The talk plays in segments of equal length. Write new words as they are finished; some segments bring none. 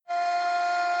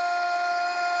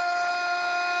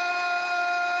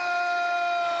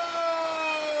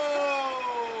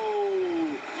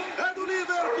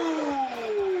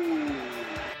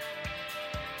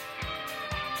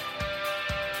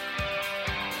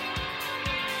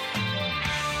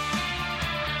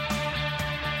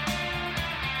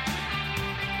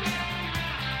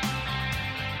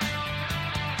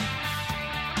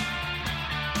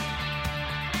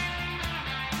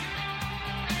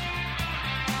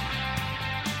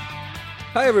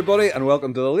Hi everybody and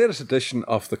welcome to the latest edition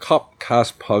of the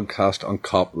Copcast podcast on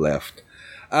Cop Left.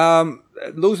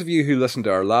 Those of you who listened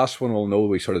to our last one will know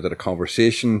we sort of did a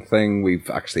conversation thing. We've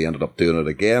actually ended up doing it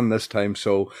again this time,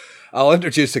 so I'll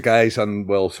introduce the guys and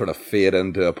we'll sort of fade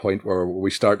into a point where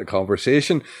we start the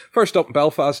conversation. First up in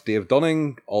Belfast, Dave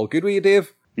Dunning. All good with you,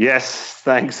 Dave? Yes,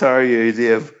 thanks. How are you,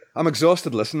 Dave? I'm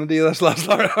exhausted listening to you this last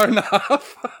hour and a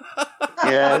half.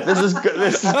 Yeah, this is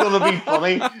going to be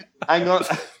funny.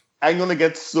 I'm gonna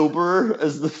get sober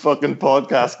as the fucking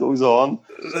podcast goes on.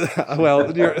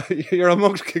 Well, you're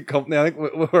amongst good company. I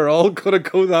think we're all gonna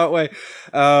go that way.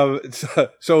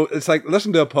 So it's like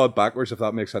listen to a pod backwards if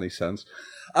that makes any sense.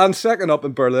 And second up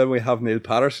in Berlin, we have Neil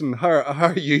Patterson. How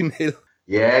are you, Neil?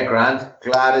 Yeah, Grant.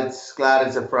 Glad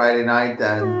it's a Friday night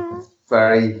and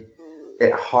very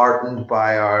heartened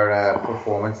by our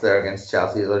performance there against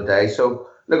Chelsea the other day. So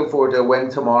looking forward to a win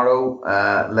tomorrow.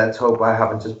 Let's hope I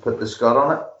haven't just put the scud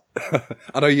on it.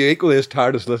 And are you equally as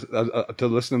tired as to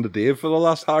listening to Dave for the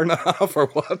last hour and a half, or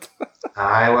what?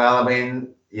 Well, I mean,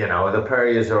 you know, the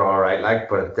periods are all right,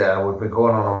 but we've been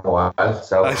going on a while,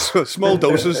 so small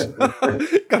doses.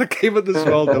 Got to keep it to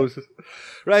small doses.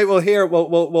 Right. Well, here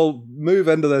we'll move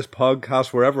into this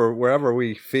podcast wherever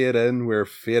we fade in, we're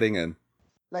fading in.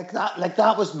 Like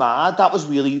that was mad. That was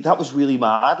really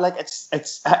mad. Like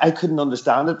it's I couldn't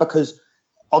understand it because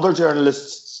other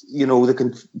journalists, you know, they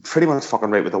can pretty much fucking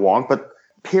write what they want, but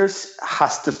Pearce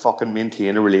has to fucking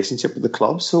maintain a relationship with the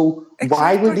club. So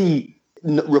Why would he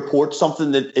report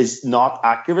something that is not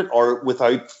accurate or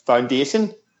without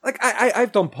foundation? Like,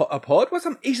 I've done a pod with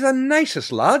him. He's the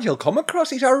nicest lad you'll come across.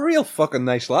 He's a real fucking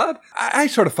nice lad. I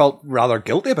sort of felt rather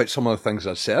guilty about some of the things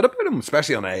I said about him,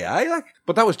 especially on AI.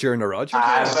 But that was during the Rodgers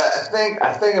era.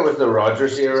 I think it was the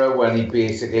Rodgers era when he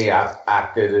basically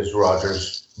acted as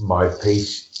Rodgers'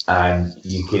 mouthpiece. And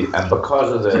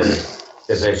because of the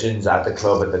divisions at the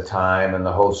club at the time and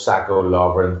the whole Sacco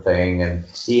Lovren thing, and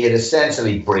he had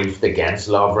essentially briefed against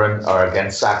Lovren or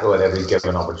against Sacco at every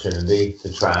given opportunity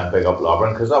to try and pick up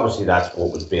Lovren, because obviously that's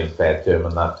what was being fed to him,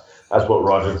 and that's what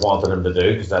Rodgers wanted him to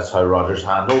do, because that's how Rodgers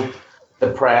handled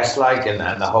the press,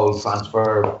 and the whole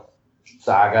transfer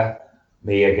saga,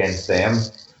 me against them.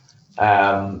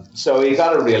 So he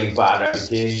got a really bad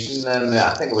reputation, and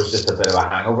I think it was just a bit of a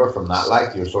hangover from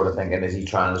that. You were sort of thinking, is he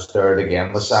trying to stir it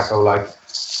again with Sacco,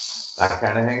 that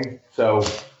kind of thing? So,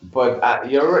 but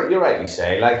you're rightly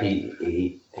say,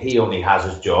 he only has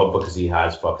his job because he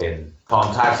has fucking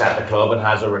contacts at the club and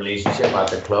has a relationship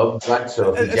at the club.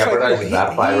 So if he jeopardizes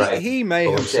that by he may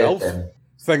himself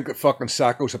think that fucking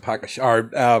Sacco's a pack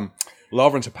of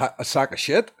Lovren's a sack of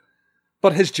shit,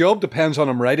 but his job depends on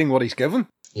him writing what he's given.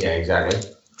 Yeah, exactly.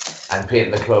 And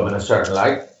painting the club in a certain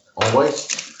light,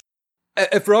 always.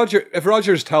 If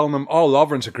Roger's telling him, oh,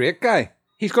 Lovren's a great guy,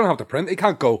 he's going to have to print. He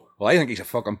can't go, well, I think he's a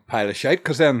fucking pile of shite,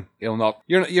 because then he'll not.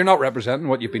 You're not representing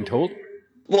what you've been told.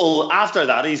 Well, after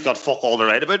that, he's got fuck all to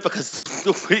write about, because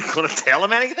nobody's going to tell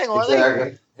him anything, are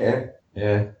they?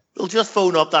 Yeah. They'll just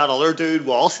phone up that other dude,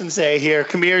 Walsh, and say, here,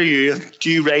 come here, do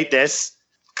you write this?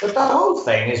 But the whole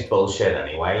thing is bullshit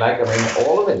anyway.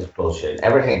 All of it is bullshit.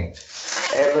 Everything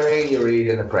you read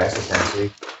in the press,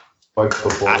 essentially, about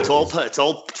football. It's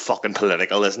all fucking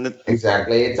political, isn't it?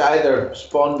 Exactly. It's either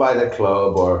spun by the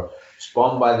club or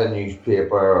spun by the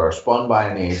newspaper or spun by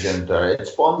an agent or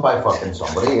it's spun by fucking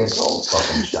somebody. It's all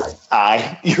fucking shite.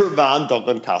 Aye, your man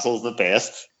Duncan Castle's the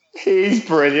best. He's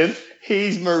brilliant.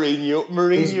 He's Mourinho.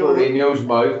 He's Mourinho's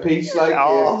mouthpiece.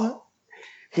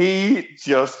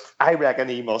 I reckon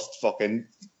he must fucking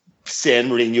send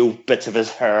Mourinho bits of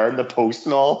his hair in the post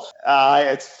and all.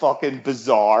 It's fucking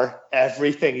bizarre.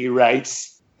 Everything he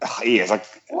writes. He is like...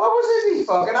 What was it he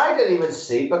fucking... I didn't even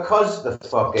see, because the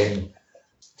fucking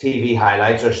TV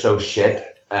highlights are so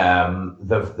shit.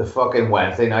 The fucking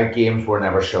Wednesday night games were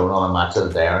never shown on a Match of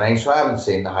the Day or anything, so I haven't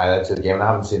seen the highlights of the game. I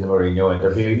haven't seen the Mourinho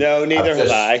interview. No, neither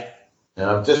have I.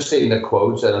 I've just seen the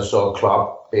quotes, and I saw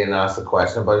Klopp being asked a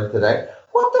question about it today.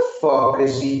 What the fuck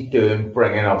is he doing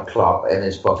bringing up Klopp in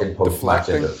his fucking post-match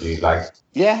interview?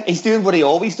 Yeah, he's doing what he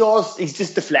always does. He's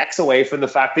just deflects away from the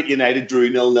fact that United drew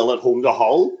 0-0 at home to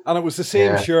Hull. And it was the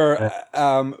same,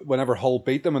 whenever Hull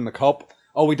beat them in the Cup.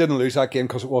 Oh, we didn't lose that game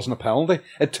because it wasn't a penalty.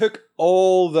 It took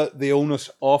all the onus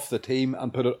off the team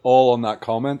and put it all on that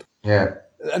comment. Yeah.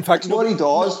 In fact,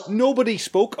 nobody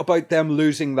spoke about them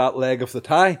losing that leg of the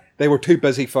tie. They were too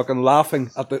busy fucking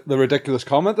laughing at the ridiculous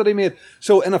comment that he made.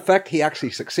 So, in effect, he actually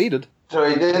succeeded. So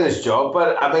he did his job,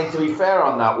 but I mean, to be fair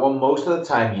on that one, most of the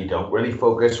time you don't really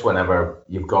focus whenever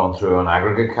you've gone through an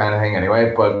aggregate kind of thing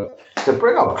anyway. But to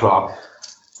bring up Klopp,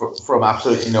 from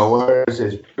absolutely nowhere.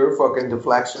 It's pure fucking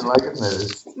deflection, like, isn't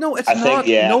it? No, it's not.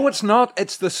 No, it's not.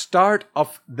 It's the start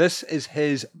of this is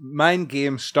his mind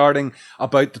game starting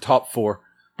about the top four.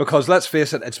 Because let's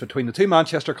face it, it's between the two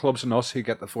Manchester clubs and us who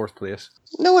get the fourth place.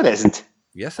 No, it isn't.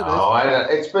 Yes, it is. Oh,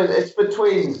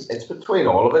 it's between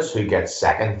all of us who get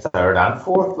second, third, and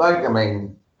fourth. Like, I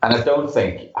mean, and I don't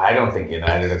think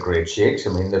United are great shakes. I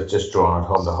mean, they've just drawn it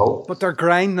home to hope. But they're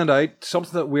grinding it out,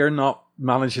 something that we're not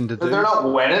managing to do. But they're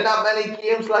not winning that many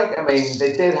games. Like, I mean,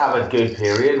 they did have a good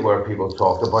period where people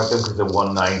talked about them because they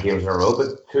won 9 games in a row.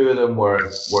 But 2 of them were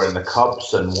in the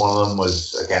cups, and one of them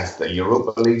was against the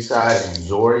Europa League side in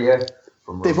Zoria.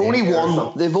 They've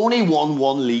only won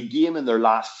 1 league game in their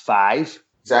last 5.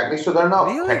 Exactly, so they're not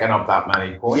picking up that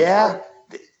many points. Yeah,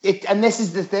 and this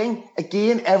is the thing.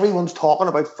 Again, everyone's talking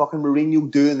about fucking Mourinho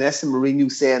doing this and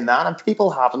Mourinho saying that, and people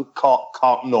haven't caught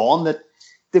on that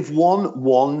they've won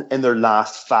 1 in their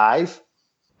last 5,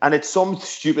 and it's some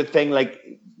stupid thing like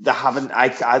they haven't.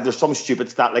 There's some stupid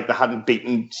stat like they hadn't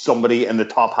beaten somebody in the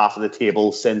top half of the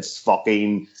table since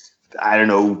fucking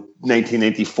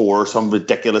 1994 or some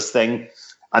ridiculous thing.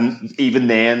 And even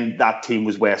then, that team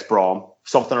was West Brom,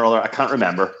 something or other. I can't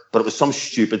remember, but it was some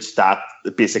stupid stat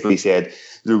that basically said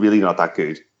they're really not that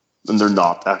good. And they're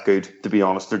not that good, to be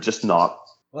honest. They're just not.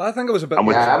 Well, I think it was a bit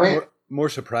more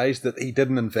surprised that he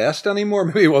didn't invest anymore.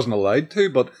 Maybe he wasn't allowed to,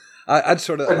 but I'd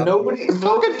sort of... But nobody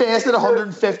invested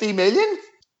 150 million?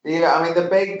 Yeah, I mean,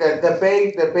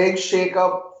 the big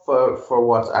shake-up for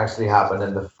what's actually happened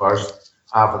in the first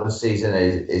half of the season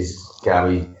is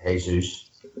Gabby Jesus.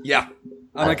 Yeah.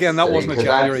 And again, that wasn't a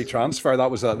January transfer.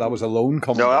 That was a loan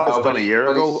coming. No, that was about a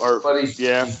year ago. But he's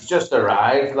just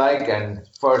arrived, like, and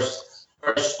first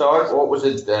start. What was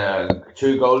it?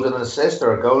 2 goals and an assist,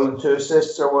 or a goal and 2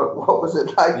 assists, or what was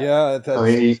it like? Yeah,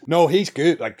 no, he's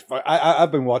good. Like,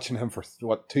 I've been watching him for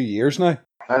 2 years now.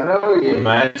 I know you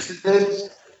mentioned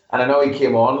it, and I know he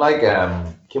came on.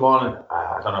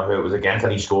 I don't know who it was against,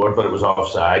 and he scored, but it was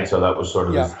offside, so that was sort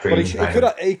of his dream.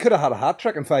 But he could have had a hat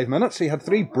trick in 5 minutes. He had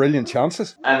 3 brilliant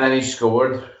chances, and then he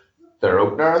scored their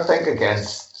opener, I think,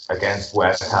 against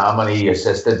West Ham, and he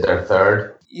assisted their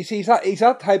third. You see, he's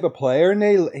that type of player,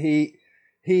 Neil. He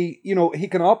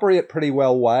can operate pretty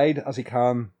well wide as he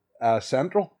can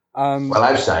central. Well,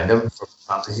 I've signed him for a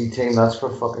fantasy team. That's for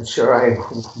fucking sure. I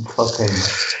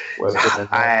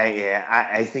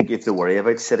think you have to worry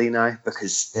about City now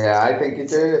because I think you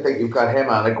do. I think you've got him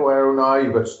and Aguero now.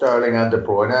 You've got Sterling and De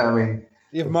Bruyne. I mean,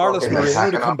 you have Marlos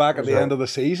Moreno to come back at the end of the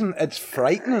season. It's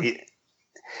frightening.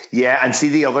 Yeah, and see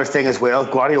the other thing as well.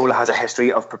 Guardiola has a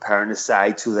history of preparing his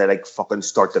side so they fucking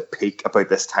start to peak about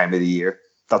this time of the year.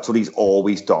 That's what he's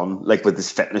always done, like with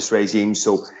his fitness regime.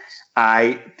 So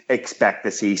I expect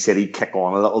to see City kick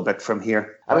on a little bit from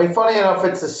here. I mean, funny enough,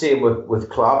 it's the same with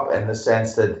Klopp in the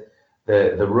sense that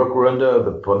the Rückrunde of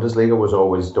the Bundesliga was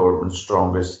always Dortmund's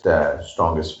strongest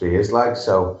phase. Like,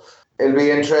 so it'll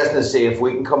be interesting to see if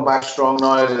we can come back strong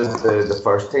now that the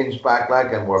first team's back.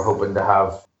 Like, and we're hoping to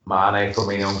have Mane,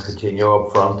 Firmino, and Coutinho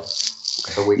up front.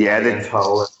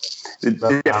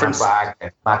 The difference back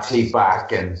and Matip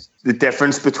back, and the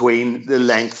difference between the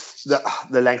length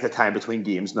of time between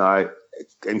games now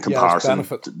in comparison,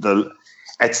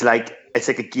 it's like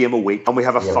a game a week, and we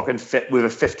have a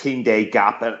 15-day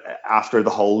gap after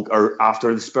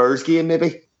after the Spurs game.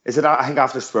 Maybe is it? I think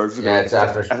after Spurs. It's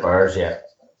after Spurs.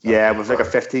 Yeah, with like a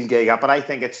 15-day gap, but I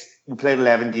think we played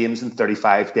 11 games in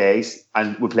 35 days,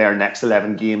 and we play our next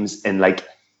 11 games in like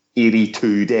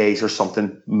 82 days or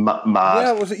something mad.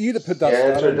 Yeah, was it you that put that?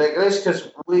 Yeah, it's ridiculous because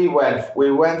we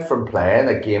went from playing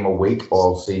a game a week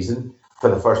all season for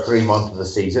the first 3 months of the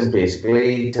season,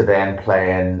 basically, to then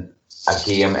playing a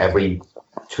game every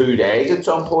 2 days at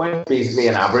some point, basically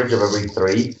an average of every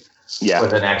 3 for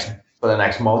the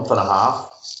next month and a half.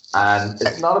 And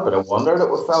it's not a bit of wonder that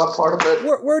we fell apart a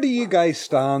bit. Where do you guys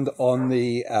stand on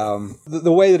the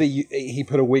way that he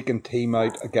put a weakened team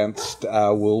out against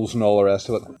Wolves and all the rest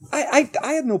of it? I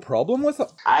had no problem with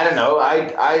it. I don't know.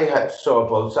 I saw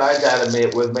both sides. I had a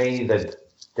mate with me that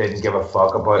didn't give a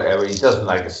fuck about he doesn't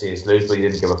like to see us lose, but he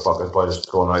didn't give a fuck about us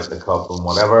going out in the cup and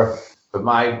whatever. But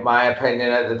my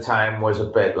opinion at the time was a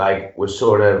bit like we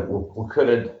could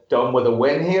have done with a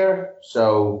win here,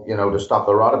 so to stop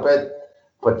the rot a bit.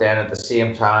 But then at the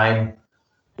same time,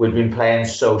 we'd been playing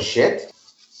so shit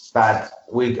that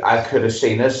I could have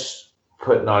seen us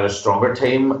putting out a stronger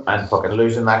team and fucking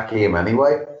losing that game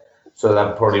anyway. So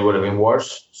that probably would have been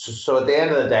worse. So at the end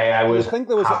of the day, I think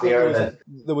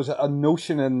there was a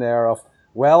notion in there of,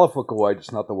 well, if we go out,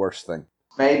 it's not the worst thing.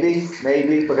 Maybe,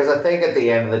 because I think at the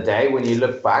end of the day, when you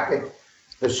look back,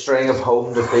 the string of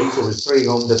home defeats. It was 3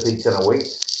 home defeats in a week.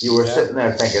 You were sitting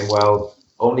there thinking, well,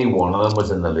 only one of them was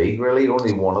in the league, really.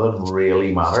 Only one of them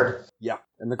really mattered. Yeah,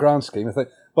 in the grand scheme of things.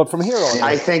 But from here on...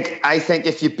 I think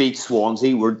if you beat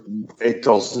Swansea, it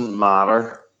doesn't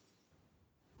matter.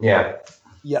 Yeah.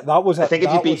 Yeah, that was a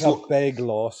big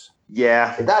loss.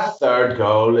 Yeah. That third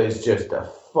goal is just a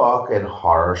fucking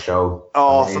horror show.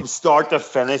 Oh, from start to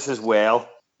finish as well.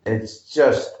 It's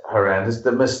just horrendous.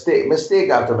 The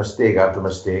mistake after mistake after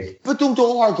mistake. But don't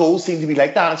all our goals seem to be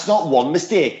like that? It's not one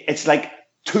mistake. It's like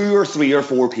 2 or 3 or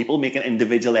 4 people making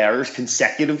individual errors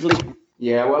consecutively.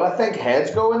 Yeah, well, I think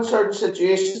heads go in certain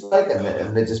situations,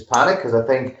 and they just panic, because I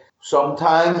think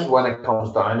sometimes when it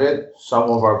comes down to it, some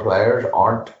of our players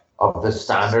aren't of the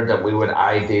standard that we would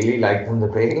ideally like them to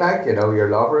be, like, your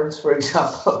Lovrenz, for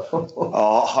example.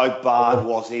 Oh, how bad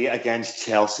was he against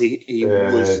Chelsea? He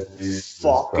was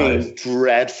fucking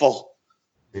dreadful.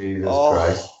 Jesus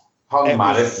Christ. Hung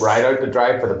Matic right out the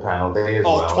drive for the penalty as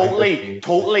well.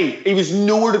 Totally. He was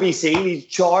nowhere to be seen. He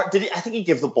charged. I think he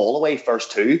gave the ball away first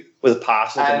too with a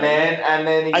pass. And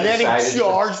then he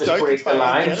charged to out. Break the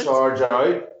line, charge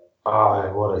out.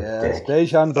 Oh, what a dick.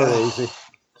 Dejan Baresi.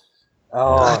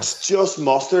 Oh, that's just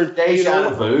mustard. Deja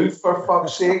vu, for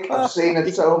fuck's sake. I've seen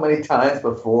it so many times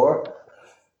before.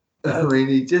 I mean,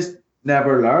 he just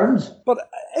never learns. But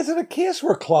is it a case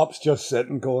where Klopp's just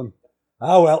sitting going,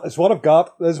 oh, well, it's what I've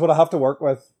got. This is what I have to work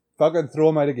with. Fucking throw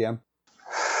him out again.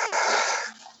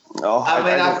 No,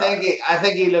 I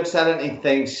think he looks at it and he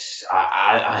thinks,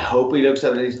 I hope he looks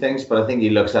at it and he thinks, but I think he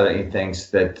looks at it and he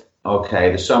thinks that,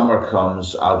 okay, the summer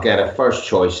comes, I'll get a first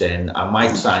choice in. I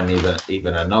might sign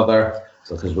even another,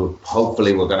 because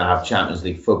hopefully we're going to have Champions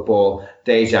League football.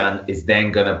 Dejan is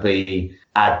then going to be,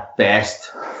 at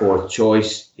best, 4th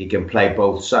choice. He can play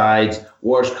both sides.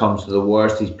 Worst comes to the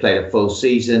worst, he's played a full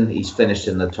season. He's finished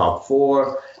in the top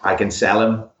 4. I can sell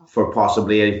him for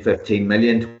possibly 15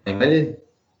 million, 20 million,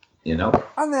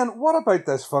 And then what about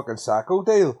this fucking Sacco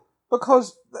deal?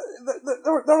 Because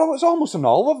there was almost an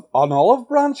olive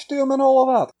branch to him and all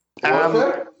of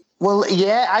that. Well,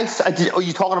 yeah, are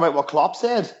you talking about what Klopp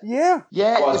said? Yeah.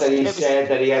 Well, he said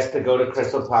that he has to go to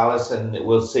Crystal Palace, and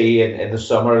we'll see in the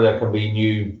summer there can be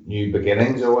new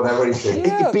beginnings or whatever he said.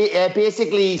 Yeah.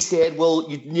 Basically, he said, well,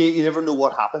 you never know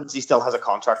what happens. He still has a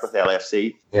contract with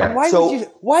LFC. Yeah. And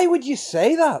why would you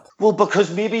say that? Well,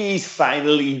 because maybe he's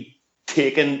finally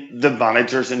taken the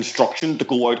manager's instruction to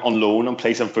go out on loan and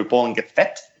play some football and get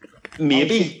fit.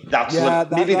 Maybe that's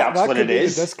what it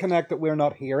is. The disconnect that we're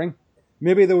not hearing.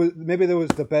 Maybe there was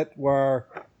the bit where,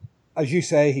 as you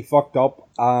say, he fucked up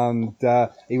and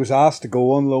he was asked to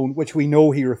go on loan, which we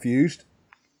know he refused.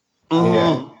 Mm-hmm.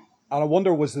 Yeah. And I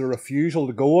wonder, was the refusal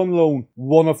to go on loan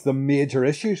one of the major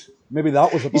issues? Maybe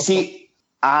that was a... You see,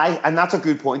 and that's a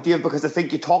good point, Dave, because I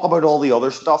think you talk about all the other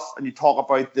stuff and you talk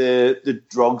about the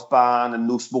drugs ban and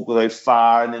no smoke without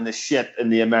fire and then the shit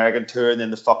and the American tour and then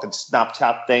the fucking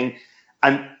Snapchat thing.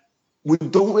 And we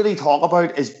don't really talk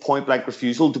about his point-blank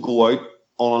refusal to go out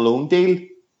on a loan deal.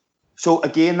 So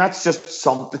again, it's just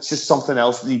something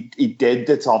else that he did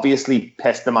that's obviously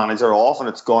pissed the manager off, and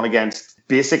it's gone against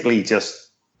basically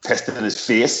just pissed in his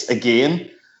face again.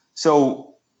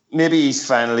 So maybe he's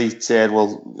finally said,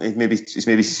 well, he's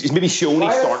maybe shown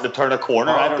he's starting to turn a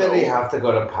corner. I don't know. Did he have to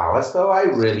go to Palace though? I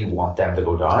really want them to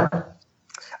go down.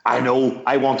 I know,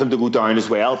 I want them to go down as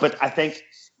well, but I think.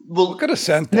 Well, could have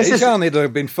sent Dejan. He'd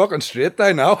have been fucking straight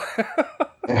down now.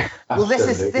 Well, this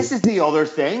is the other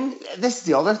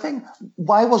thing.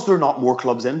 Why was there not more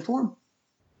clubs in for him?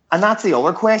 And that's the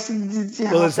other question.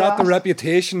 Well, is that the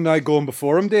reputation now going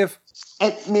before him, Dave?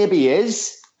 It maybe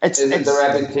is. Is it the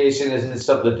reputation? Is it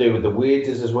something to do with the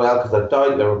wages as well? Because I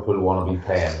doubt Liverpool want to be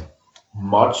paying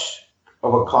much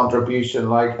of a contribution.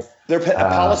 Like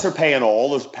Palace are paying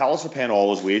all his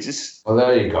wages. Well,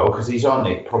 there you go. Because he's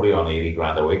probably on 80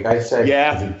 grand a week, I'd say.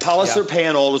 Yeah, Palace are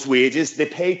paying all his wages. They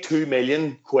pay $2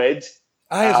 million as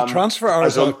a transfer or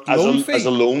as a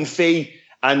loan fee.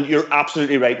 And you're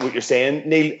absolutely right what you're saying,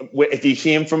 Neil. He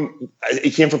came from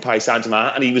Paris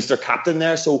Saint-Germain and he was their captain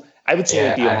there. So I would say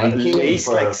it'd be at least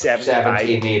like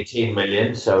 17, 18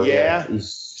 million. So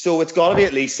so it's got to be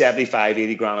at least 75,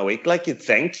 80 grand a week, like you'd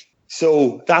think.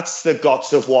 So that's the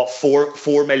guts of what,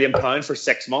 £4 million for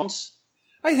 6 months.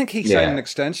 I think he signed an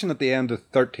extension at the end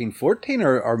of 13-14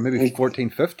 or maybe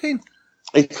 14-15.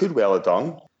 He could well have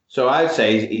done. So I'd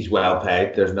say he's well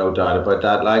paid. There's no doubt about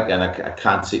that. Like, and I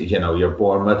can't see, your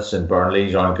Bournemouths and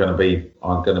Burnleys aren't going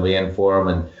to be in for him,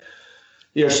 and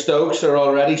your Stokes are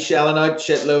already shelling out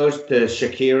shitloads to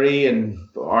Shaqiri and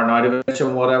Arnautovic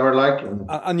and whatever. Like,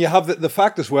 and you have the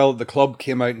fact as well that the club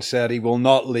came out and said he will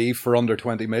not leave for under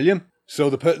 20 million. So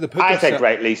I think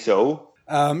rightly so.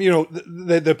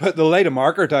 They laid a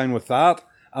marker down with that,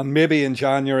 and maybe in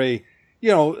January,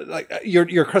 like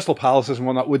your Crystal Palaces and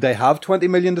whatnot, would they have 20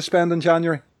 million to spend in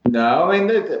January? No, I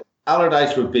mean,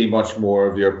 Allardyce would be much more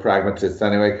of your pragmatist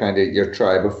anyway, kind of your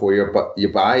try before you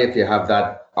buy. If you have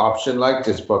that option, like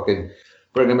just fucking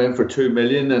bring him in for 2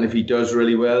 million, and if he does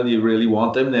really well, you really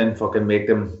want him, then fucking make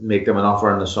them an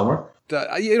offer in the summer.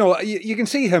 You can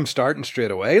see him starting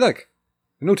straight away. Like,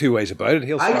 no two ways about it.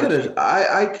 He'll start.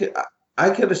 I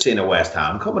could have seen a West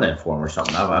Ham coming in for him or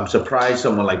something. I'm surprised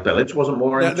someone like Bilic wasn't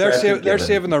more interested. They're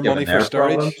saving their money for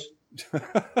Sturridge.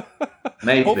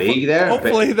 Maybe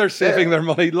hopefully they're saving their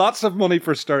money. Lots of money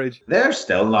for Sturridge. They're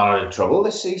still not out of trouble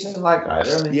this season, like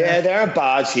either. I mean, they're in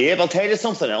bad shape. I'll tell you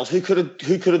something else. Who could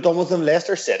have done with them?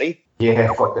 Leicester City.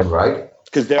 Yeah, fucking right.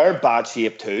 Because they're in bad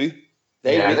shape too.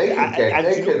 They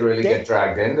could really get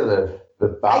dragged into the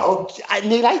battle.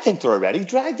 Neil, I think they're already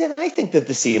dragged in. I think they've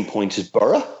the same points as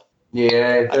Borough.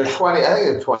 Yeah, they're 20. I think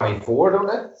they're 24, don't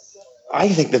they? I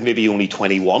think they've maybe only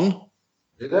 21.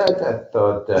 I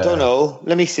thought. I don't know.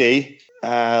 Let me see.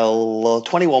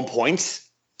 21 points.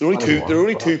 They're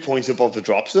only 2 points above the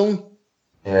drop zone.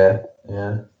 Yeah.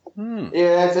 Yeah,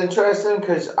 it's interesting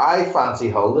because I fancy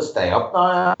Hull to stay up now,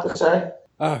 I have to say.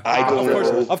 I don't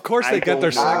know. Of course, they get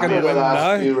their second win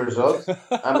now. Few results.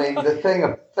 I mean, the thing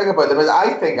about them is,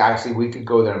 I think actually we could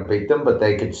go there and beat them, but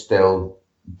they could still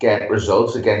get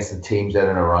results against the teams in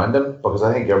and around them, because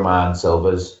I think your man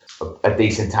Silva's a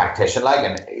decent tactician,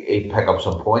 and he'd pick up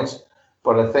some points.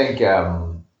 But I think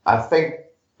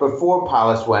before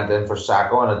Palace went in for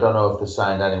Sacco, and I don't know if they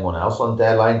signed anyone else on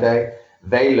deadline day,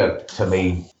 they looked to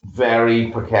me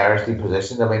very precariously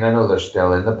positioned. I mean, I know they're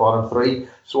still in the bottom three.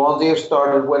 Swansea have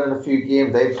started winning a few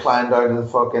games. They've climbed out of the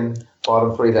fucking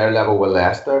bottom three. They're level with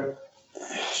Leicester.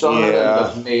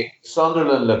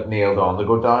 Sunderland look nailed on to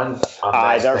go down.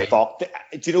 They're fucked.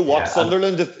 Do you know what?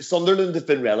 Yeah. Sunderland have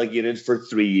been relegated for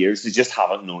 3 years. They just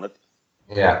haven't known it.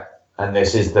 Yeah, and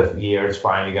this is the year it's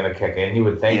finally going to kick in, you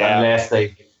would think, unless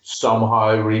they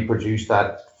somehow reproduce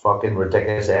that fucking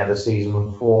ridiculous end of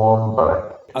season form.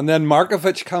 And then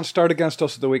Markovic can't start against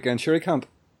us at the weekend. Sure he can't.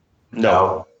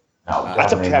 No.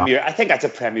 That's a Premier. I think that's a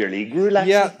Premier League rule.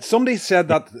 Actually. Yeah, somebody said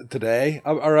that today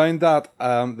around that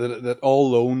all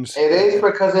loans. It is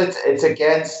because it's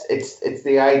against it's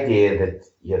the idea that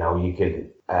you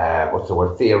could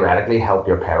theoretically help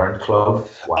your parent club.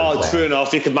 True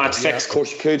enough. You could match fix. Of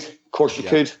course you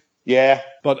could. Yeah.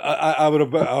 But I would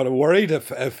have worried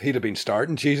if he'd have been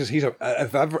starting. Jesus,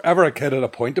 if ever a kid had a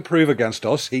point to prove against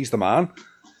us, he's the man.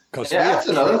 That's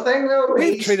another thing though.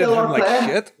 We've treated him like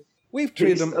shit. We've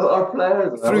treated him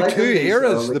through two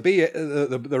eras,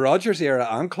 the Rodgers era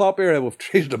and Klopp era. We've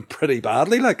treated him pretty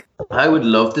badly. I would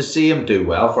love to see him do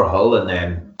well for Hull, and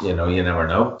then you never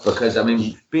know, because I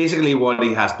mean, basically what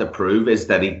he has to prove is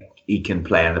that he can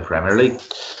play in the Premier League.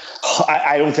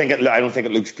 I don't think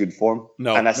it looks good for him.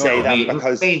 No, and I say that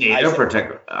because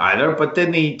either. But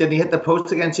didn't he hit the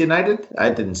post against United? I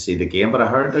didn't see the game, but I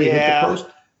heard that he hit the post.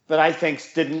 But I think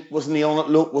wasn't he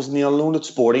on loan at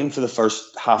Sporting for the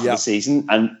first half of the season,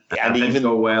 and even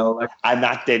go well, and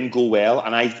that didn't go well.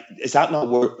 And is that not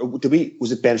where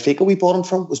was it Benfica we bought him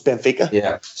from? Was Benfica?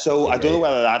 Yeah. So I don't know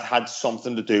whether that had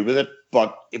something to do with it,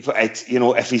 but if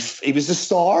he was a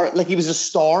star, he was a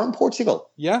star in Portugal.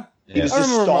 Yeah. He was a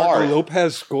star. Marco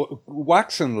Lopez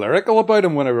waxing lyrical about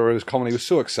him whenever he was coming. He was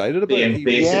so excited about it.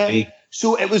 Basically.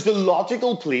 So it was the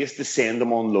logical place to send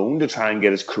him on loan to try and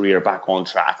get his career back on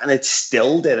track, and it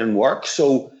still didn't work.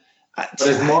 So, but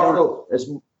is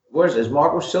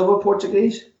Marco Silva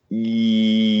Portuguese?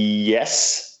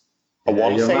 Yes, I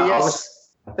want to say yes.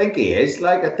 I think he is.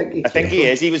 I think he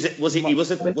is. He was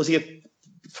he at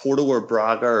Porto or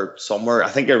Braga or somewhere? I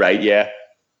think you're right. Yeah.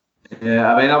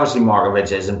 Yeah, I mean, obviously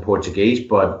Markovic isn't Portuguese,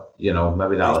 but maybe that'll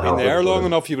help. He's been there long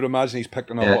enough. You would imagine he's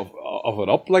picked enough of it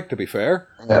up. To be fair.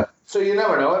 Yeah. So you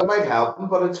never know. It might help him,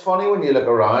 but it's funny when you look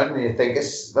around and you think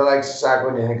it's the likes of Sacco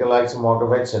and you think the likes of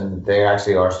Markovic, and they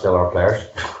actually are still our players.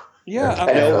 Yeah,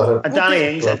 I know. And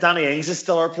Danny Ings is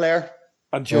still our player.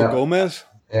 And Joe Gomez.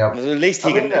 Yeah. At least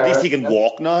he can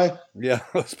walk now. Yeah,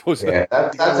 I suppose. Yeah,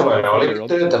 that's about all he can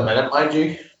do at the minute, mind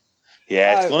you.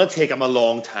 Yeah, it's going to take him a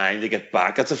long time to get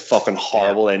back. That's a fucking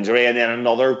horrible injury, and then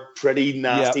another pretty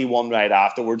nasty one right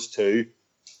afterwards too.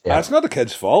 Yeah. It's not the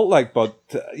kid's fault, but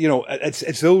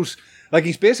it's those,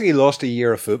 he's basically lost a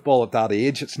year of football at that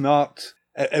age. It's not.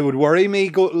 It would worry me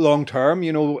long term.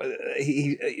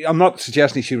 I'm not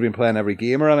suggesting he should have been playing every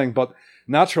game or anything, but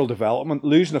natural development,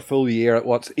 losing a full year at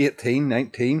what's 18,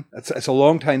 19. It's a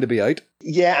long time to be out.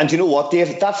 Yeah, and you know what,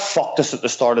 Dave? That fucked us at the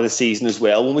start of the season as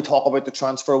well when we talk about the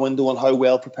transfer window and how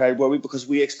well prepared were we, because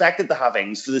we expected to have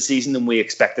Ings for the season and we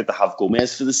expected to have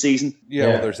Gomez for the season. Yeah,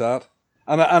 well, there's that.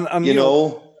 And you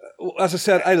know, as I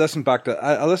said, I listened back to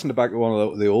one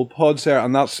of the old pods there,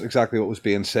 and that's exactly what was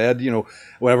being said. You know,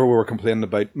 whenever we were complaining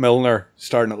about Milner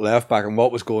starting at left back and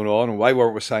what was going on and why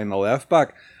weren't we signing a left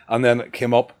back, and then it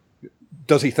came up,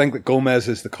 does he think that Gomez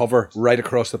is the cover right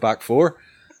across the back four?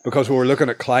 Because we were looking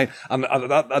at Klein, and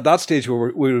at that stage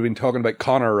we would have been talking about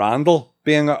Connor Randall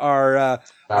being our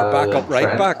backup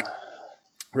right back.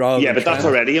 Yeah, but that's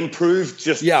already improved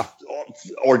just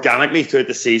organically throughout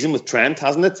the season with Trent,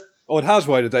 hasn't it? Oh, it has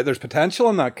without a doubt. There's potential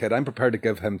in that kid. I'm prepared to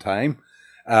give him time.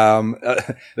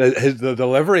 The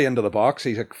delivery into the box,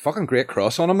 he's a fucking great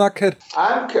cross on him, that kid.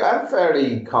 I'm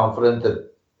fairly confident that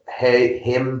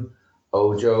him,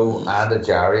 Ojo, and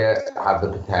Ajaria have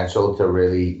the potential to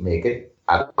really make it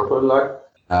at Liverpool.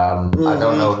 I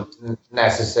don't know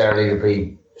necessarily to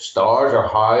be stars or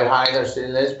how high their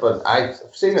ceiling is, but I've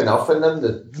seen enough in them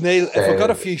that Neil, if we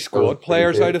got a few squad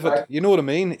players out of it, you know what I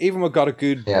mean? Even we've got a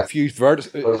good few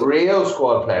but real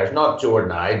squad players, not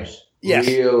Jordan Ives. Yes.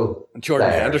 Real Jordan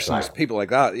players, Henderson's, people like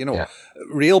that, you know,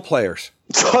 real players.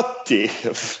 God,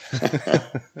 Dave.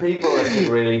 People that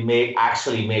can really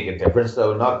actually make a difference,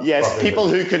 though. Not people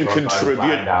who can contribute.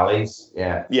 Alleys.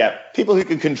 Yeah, people who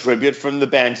can contribute from the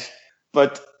bench,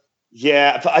 but.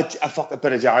 Yeah, but I fuck a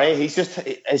bit of Ajaria. He's just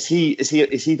is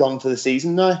he done for the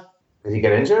season now? Did he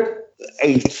get injured?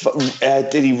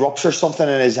 Did he rupture something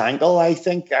in his ankle? I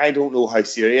think I don't know how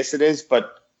serious it is,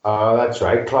 but that's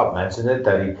right. Klopp mentioned it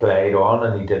that he played on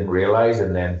and he didn't realise,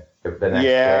 and then the next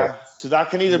day. So that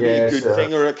can either be a good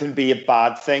thing or it can be a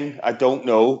bad thing. I don't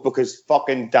know, because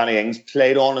fucking Danny Ings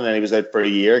played on and then he was out for a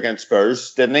year against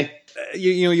Spurs, didn't he?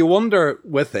 You wonder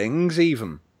with Ings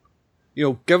even. You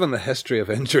know, given the history of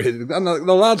injury, and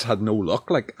the lads had no luck,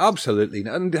 like, absolutely.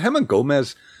 And him and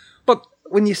Gomez. But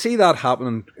when you see that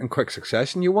happening in quick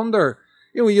succession, you wonder,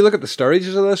 you know, when you look at the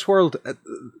Sturridges of this world,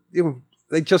 you know,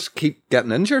 they just keep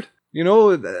getting injured. You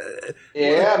know?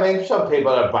 I mean, some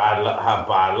people have bad luck.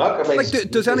 I mean, like,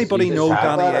 does anybody know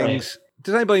Danny Ings?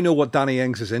 Does anybody know what Danny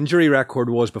Ings' injury record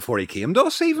was before he came to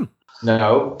us, even?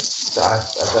 No. I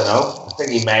don't know. I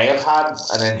think he may have had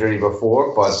an injury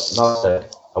before, but not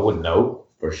that. I wouldn't know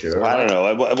for sure. I don't know.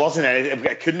 It wasn't anything.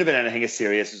 It couldn't have been anything as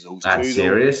serious as those two. That's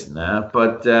serious, no.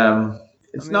 But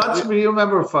it's not. You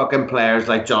remember fucking players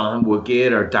like Jonathan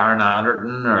Woodgate or Darren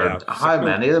Anderton or how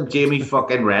many of them? Jamie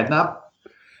fucking Redknapp.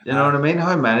 You know what I mean?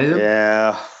 How many of them?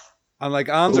 Yeah. And like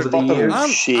Anderton,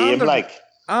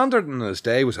 Anderton in his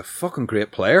day was a fucking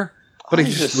great player, but he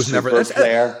just was never a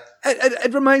player.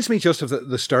 It reminds me just of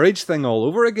the Sturridge thing all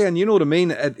over again. You know what I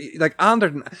mean? Like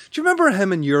Anderton. Do you remember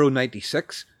him in Euro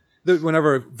 '96?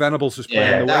 Whenever Venables was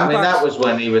playing the wing backs? That was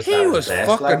when he was best,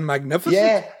 fucking magnificent.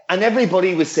 Yeah, and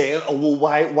everybody was saying, "Oh, well,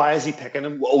 why is he picking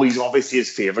him? Oh, he's obviously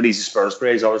his favourite. He's a Spurs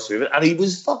player. He's always favorite." And he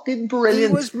was fucking brilliant.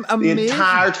 He was amazing. The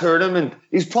entire tournament.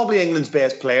 He's probably England's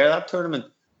best player that tournament.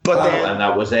 But and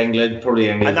that was probably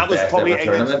England's best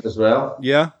tournament as well.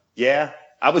 Yeah,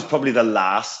 that was probably the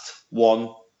last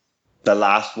one. The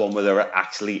last one where they were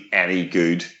actually any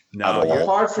good. No,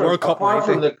 apart from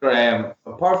the Graham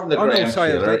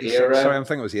Taylor era. Sorry, I'm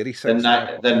thinking it was 86.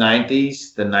 The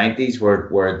 90s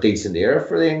were a decent era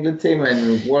for the England team.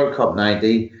 And World Cup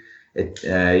 90,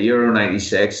 Euro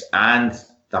 96, and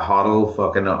the Huddle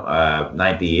fucking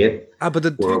 98. But the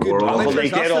two good managers, they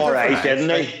did all right, didn't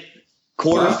they?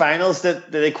 Quarterfinals?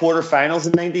 Did they quarterfinals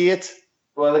in 98?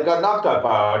 Well, they got knocked out by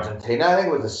Argentina. I think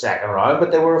it was the second round,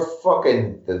 but they were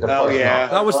fucking the first. Yeah,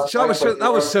 that was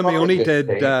Simeone did.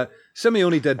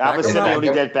 Simeone did. That was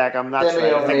Simeone did Beckham. That's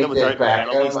right. I think it was out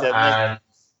penalties, didn't they?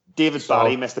 David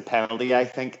Barry missed a penalty, I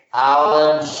think.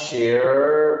 Alan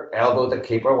Shearer elbowed the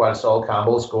keeper while Sol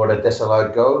Campbell scored a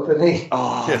disallowed goal, didn't he?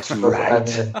 Oh, that's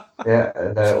right. And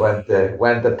then it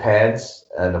went to pens,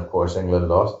 and of course England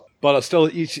lost. But it's still,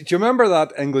 do you remember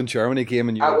that England-Germany game?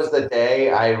 That was the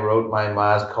day I wrote my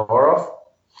ma's car off.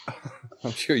 I'm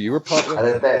sure you were popular.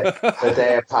 And the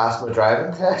day I passed my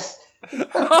driving test.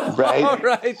 Right. All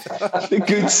right. The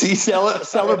good C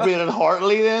celebrated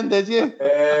heartily then, did you?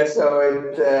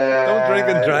 Don't drink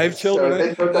and drive, children. So it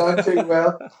didn't go down too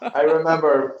well. I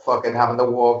remember fucking having to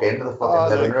walk into the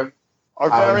fucking living room. Our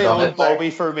very own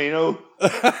Bobby Firmino.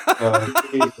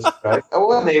 Jesus Christ. I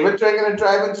wasn't even drinking and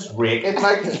driving, just raking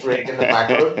the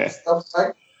back road and stuff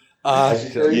like.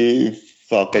 You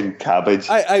fucking cabbage.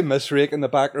 I miss raking the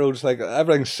back roads. Like,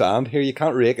 everything's sand here. You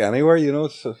can't rake anywhere, you know.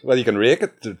 Well, you can rake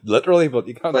it, literally, but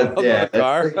you can't rake the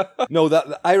car. No,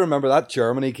 I remember that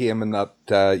Germany game in that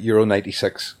Euro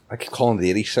 96. I keep calling it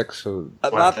 86. So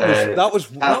that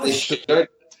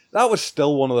was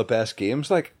still one of the best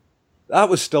games. Like, that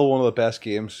was still one of the best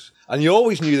games. And you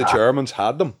always knew the Germans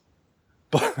had them.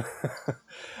 But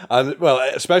and well,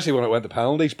 especially when it went to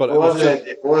penalties. But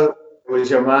it was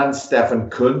your man Stefan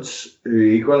Kuntz who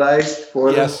equalised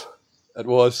for them. Yes, it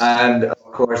was. And of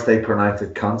course, they pronounced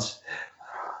it cunts.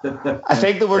 I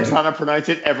think they were trying to pronounce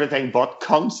it everything but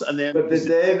cunts, and then was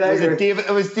it David?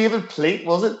 It was David Pleat,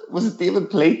 was it? Was it David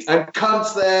Pleat? And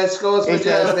cunts there scores for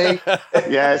Chelsea.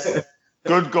 Yes,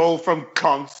 good goal from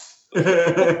cunts.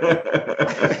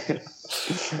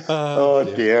 Oh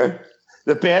dear.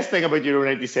 The best thing about Euro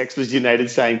 96 was United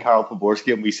signed Karl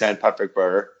Poborski and we signed Patrick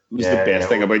Berger. It was the best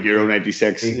thing about Euro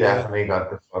 96. He definitely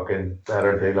got the fucking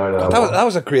better deal out of that. That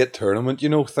was a great tournament, you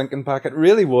know, thinking back. It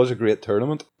really was a great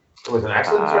tournament. It was an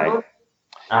excellent tournament.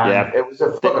 And it was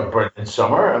a fucking brilliant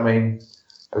summer. I mean,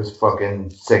 I was fucking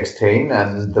 16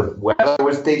 and the weather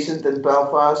was decent in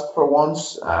Belfast for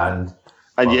once. And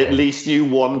you at least knew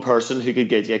one person who could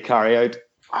get you a carry out.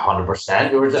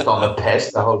 100%. You were just on the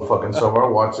piss the whole fucking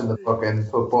summer watching the fucking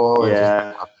football.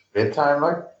 Yeah. Great time,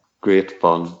 like. Great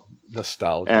fun.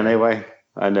 Nostalgia. Anyway,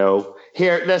 I know.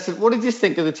 Here, listen, what did you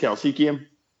think of the Chelsea game?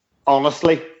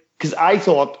 Honestly. Because I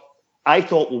thought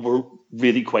we were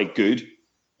really quite good.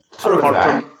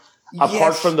 Apart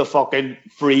from the fucking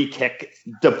free kick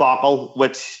debacle,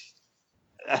 which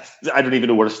I don't even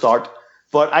know where to start.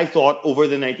 But I thought over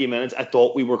the 90 minutes, I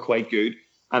thought we were quite good.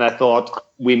 And I thought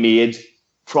we made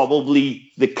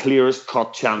probably the clearest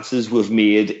cut chances we've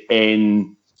made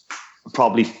in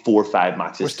probably 4 or 5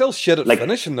 matches. We're still shit at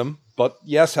finishing them, but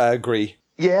yes, I agree.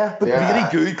 Yeah, but really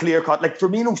good clear cut. Like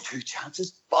Firmino's 2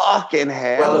 chances, fucking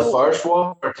hell. Well, the first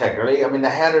one particularly. I mean, the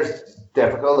header's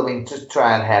difficult. I mean, just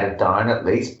try and head it down at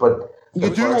least. But you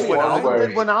do what Wijnaldum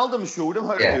did. Wijnaldum showed him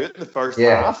how to do it in the first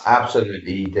half. Yeah,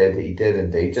 absolutely, he did. He did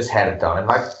indeed. Just head it down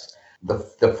like.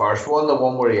 The first one, the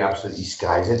one where he absolutely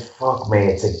skies it, fuck me,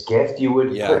 it's a gift. You would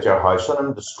put your house on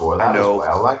him to score that as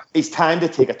well. Like, it's time to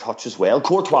take a touch as well.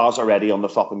 Courtois already on the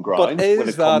fucking ground. But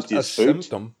is that a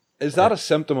symptom? Is that a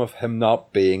symptom of him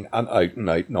not being an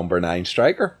out-and-out number 9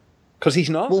 striker? Because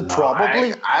he's not. Well,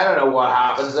 probably. I don't know what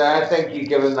happens there. I think you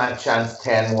give him that chance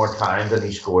 10 more times and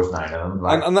he scores 9 of them.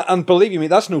 Like. And believe you me,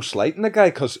 that's no slight in the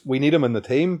guy because we need him in the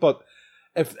team. But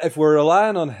if we're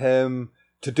relying on him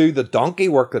to do the donkey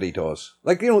work that he does,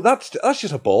 like, you know, that's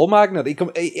just a ball magnet.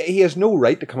 He has no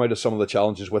right to come out of some of the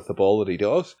challenges with the ball that he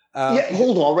does.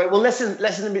 Hold on, right? Well, listen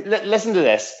to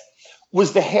this.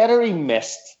 Was the header he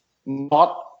missed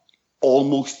not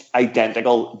almost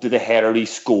identical to the header he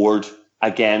scored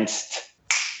against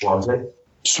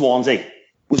Swansea?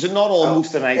 Was it not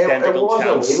almost an identical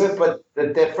chance? It was, but the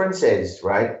difference is,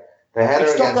 right? The header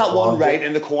against that Swansea, one right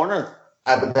in the corner.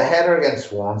 But the header against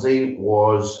Swansea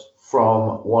was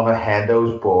from one of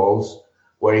Hendo's balls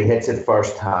where he hits it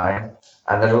first time,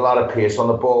 and there's a lot of pace on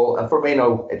the ball. And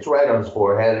Firmino, it's right on his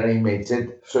forehead, and he meets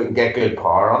it so he can get good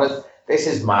power on it. This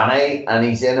is Mane, and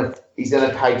he's in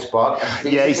a tight spot. And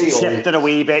he's chipped it a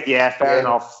wee bit. Yeah, fair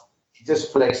enough. He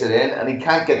just flicks it in, and he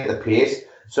can't get the pace.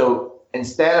 So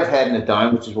instead of heading it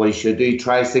down, which is what he should do, he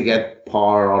tries to get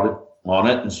power on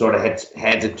it and sort of heads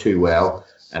it too well.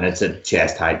 And it's a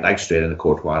chest height, like straight in the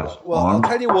Courtois. Well, I'll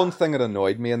tell you one thing that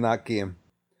annoyed me in that game.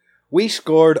 We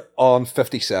scored on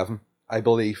 57, I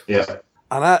believe. Yeah.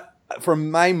 And for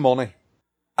my money,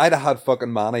 I'd have had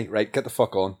fucking Manny, right, get the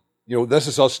fuck on. You know, this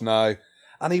is us now.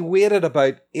 And he waited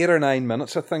about 8 or 9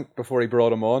 minutes, I think, before he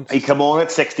brought him on. He came on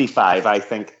at 65, I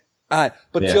think.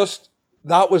 Just...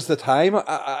 that was the time.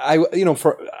 I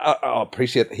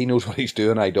appreciate he knows what he's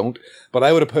doing. I don't, but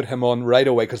I would have put him on right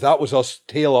away because that was us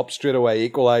tail up straight away,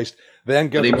 equalised. Then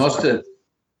but he must have.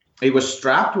 He was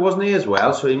strapped, wasn't he, as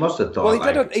well? So he must have thought.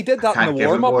 Well, he did that in the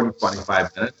warm up. More than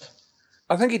 25 minutes.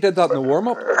 I think he did that in the warm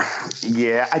up.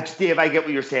 Yeah, Dave, I get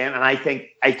what you're saying, and I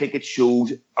think it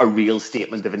shows a real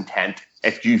statement of intent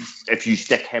if you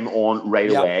stick him on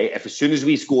right away. If as soon as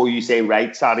we score, you say,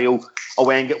 right, Sadio,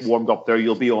 away and get warmed up there,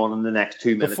 you'll be on in the next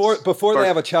 2 minutes. Before they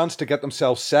have a chance to get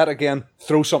themselves set again,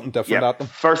 throw something different at them.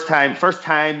 First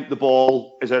time the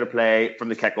ball is out of play from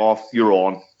the kickoff, you're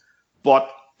on. But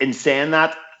in saying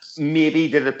that, maybe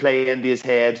did it play into his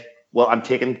head? Well, I'm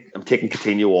taking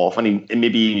Coutinho off, and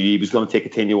maybe he knew he was going to take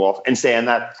Coutinho off. In saying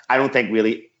that, I don't think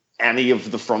really any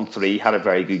of the front three had a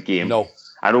very good game. No.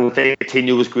 I don't think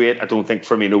Coutinho was great. I don't think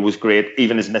Firmino was great.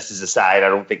 Even his misses aside, I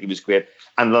don't think he was great.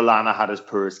 And Lallana had his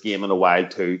poorest game in a while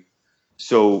too.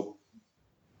 So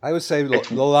I would say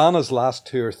Lallana's last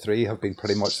 2 or 3 have been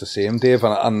pretty much the same, Dave.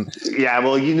 And yeah,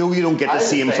 well, you don't get to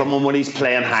see him from him when he's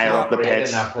playing higher up the pitch.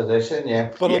 In that position,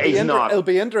 yeah. But it'll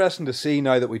be interesting to see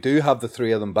now that we do have the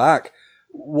 3 of them back,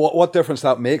 what difference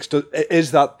that makes.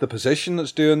 Is that the position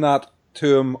that's doing that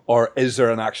to him, or is there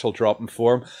an actual drop in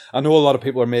form? I know a lot of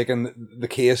people are making the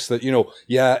case that,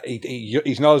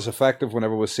 he's not as effective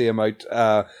whenever we see him out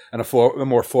in a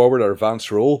more forward or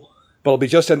advanced role. But it'll be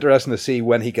just interesting to see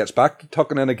when he gets back to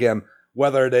tucking in again,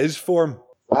 whether it is form.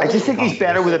 I just think he's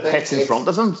better with a pitch in front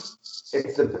of him.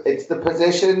 It's the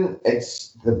position,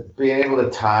 it's the being able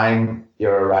to time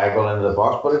your arrival into the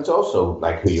box, but it's also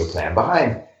like who you're playing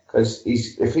behind. Because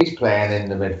if he's playing in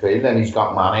the midfield, then he's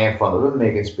got Mane in front of him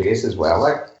making space as well.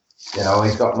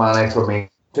 He's got Mane for me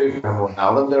too, and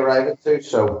Ronaldo to arrive into.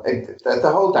 So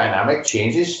the whole dynamic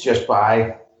changes just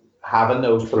by having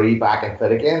those 3 back and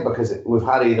fit again, because we've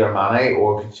had either Mane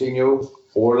or Coutinho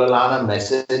or Lallana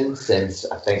missing since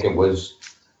I think it was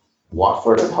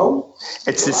Watford at home.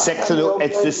 It's the 6th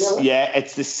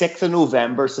of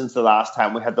November since the last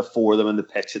time we had the 4 of them in the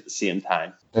pitch at the same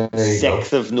time.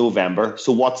 6th of November.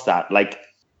 So what's that? Like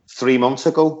 3 months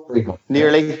ago? 3 months.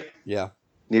 Nearly. Yeah.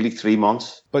 Nearly 3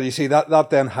 months. But you see, that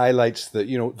then highlights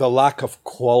the lack of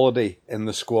quality in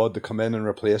the squad to come in and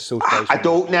replace those guys. I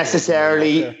don't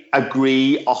necessarily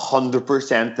agree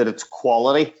 100% that it's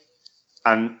quality.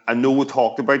 And I know we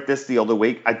talked about this the other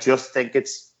week. I just think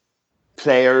it's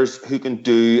players who can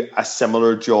do a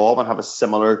similar job and have a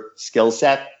similar skill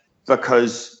set,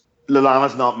 because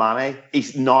Lallana's not Mane.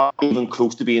 He's not even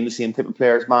close to being the same type of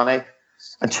player as Mane.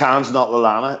 And Chan's not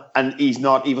Lallana, and he's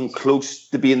not even close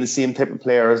to being the same type of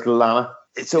player as Lallana.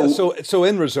 So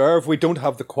in reserve, we don't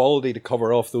have the quality to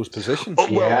cover off those positions. Oh,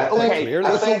 well, okay. Clearly.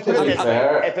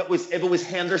 If it was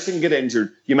Henderson get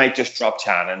injured, you might just drop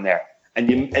Chan in there,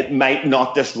 and it might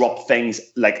not disrupt things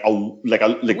like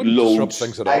loads.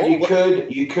 Things at all.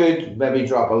 You could maybe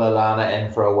drop a Lallana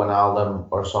in for a Wijnaldum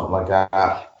or something like that.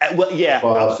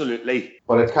 Absolutely.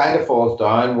 But it kind of falls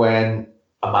down when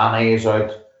a Mane is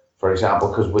out, for example,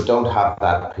 because we don't have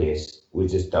that pace. We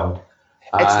just don't.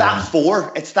 It's that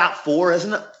 4. It's that 4,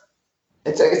 isn't it?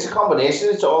 It's a combination.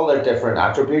 It's all their different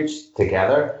attributes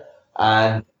together.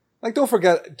 And don't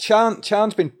forget,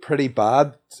 Chan's been pretty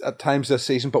bad at times this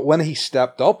season, but when he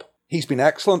stepped up, he's been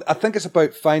excellent. I think it's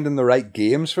about finding the right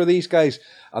games for these guys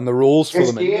and the roles for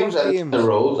them. Games. The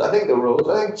roles. I think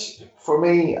for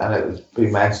me, and it was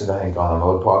been mentioned, I think, on an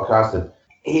old podcast, that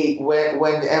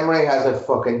when Emery has a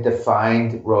fucking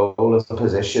defined role, of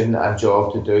position and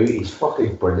job to do, he's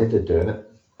fucking brilliant at doing it.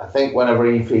 I think whenever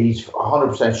he's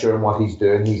 100% sure in what he's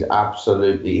doing, he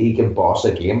can boss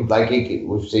a game.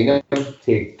 We've seen him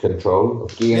take control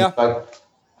of games. Yeah.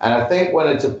 And I think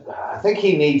I think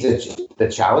he needs the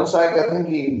challenge. I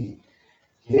think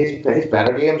his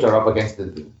better games are up against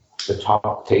the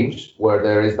top teams where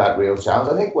there is that real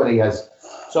challenge. I think when he has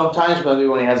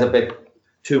a bit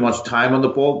too much time on the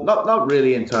ball, not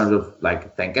really in terms of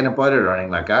thinking about it or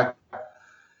anything like that.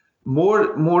 More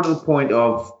to the point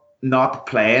of not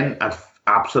playing at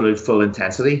absolute full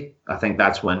intensity. I think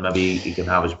that's when maybe he can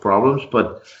have his problems.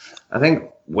 But I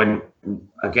think when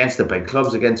against the big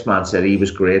clubs, against Man City, he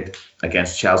was great.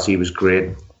 Against Chelsea, he was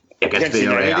great. Against Villarreal,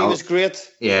 United, he was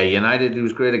great. Yeah, United, he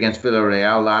was great against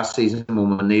Villarreal last season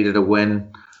when we needed a win.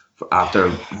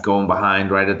 After going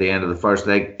behind right at the end of the first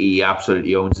leg, he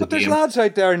absolutely owns the game. But there's lads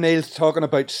out there, Neil, talking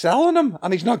about selling him,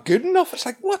 and he's not good enough. It's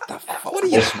like, what the fuck? What are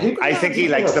you saying? I think he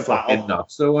likes the battle.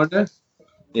 Nuts, though, aren't they?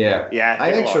 Yeah.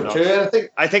 I think so too.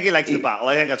 I think he likes the battle.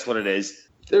 I think that's what it is.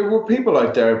 There were people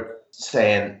out there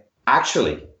saying,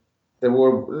 actually, there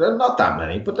were not that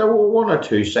many, but there were 1 or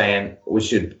 2 saying we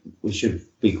should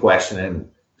be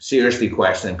seriously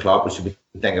questioning Klopp. We should be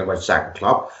thinking about sacking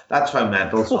Klopp. That's how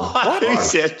mental some Who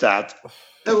said that?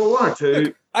 There were 1 or 2.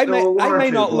 Look, I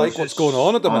may not like what's going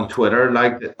on at the moment. On Twitter,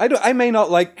 I may not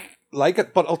like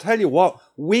it, but I'll tell you what,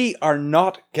 we are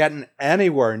not getting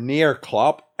anywhere near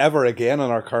Klopp ever again in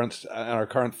our current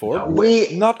form.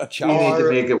 Not a chance. We need to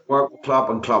make it work with Klopp,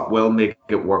 and Klopp will make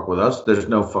it work with us. There's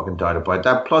no fucking doubt about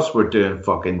that. Plus, we're doing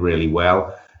fucking really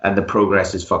well, and the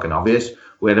progress is fucking obvious.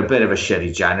 We had a bit of a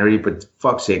shitty January, but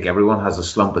fuck's sake, everyone has a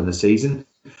slump in the season.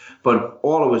 But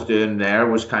all I was doing there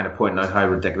was kind of pointing out how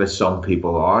ridiculous some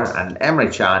people are. And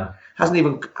Emre Can hasn't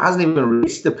even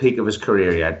reached the peak of his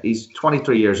career yet. He's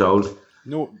 23 years old.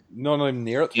 No, not even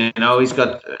near it. He's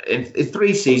got in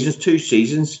 2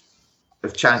 seasons.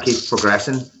 If Can keeps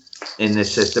progressing in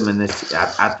this system,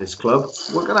 at this club,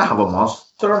 we're gonna have a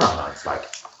monster on our hands.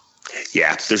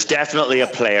 Yeah, there's definitely a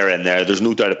player in there. There's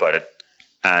no doubt about it.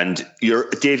 And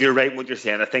Dave, you're right in what you're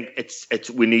saying. I think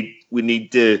we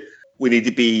need to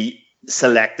be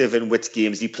selective in which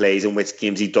games he plays and which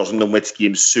games he doesn't and which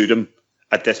games suit him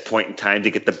at this point in time to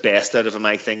get the best out of him,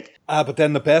 I think. But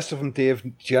then the best of him, Dave,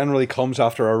 generally comes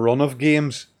after a run of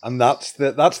games, and that's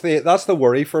the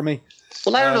worry for me.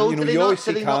 Well, I don't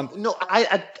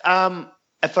know.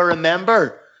 If I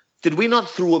remember, did we not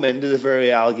throw him into the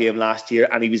Villarreal game last year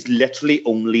and he was literally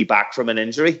only back from an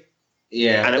injury?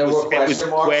 Yeah, and it was question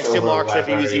marks if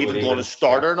he was even going to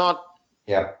start or not.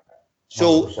 Yeah. 100%.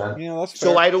 So that's fair.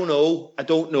 So I don't know. I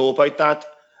don't know about that.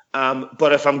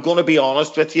 But if I'm going to be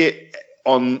honest with you,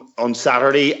 on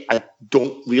Saturday, I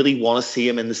don't really want to see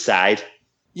him in the side.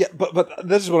 Yeah, but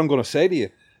this is what I'm going to say to you.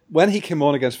 When he came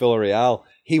on against Villarreal,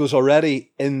 he was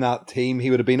already in that team. He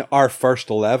would have been our first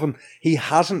 11. He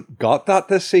hasn't got that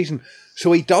this season,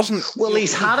 so he doesn't. Well,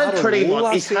 he's had it pretty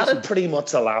much. He's had it pretty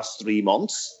much the last 3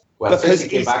 months. Well, because he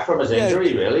came back from his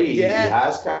injury, really, yeah. He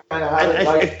has kind of had it.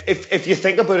 Like, if you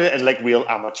think about it in like real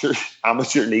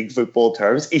amateur league football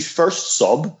terms, his first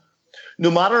sub,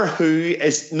 no matter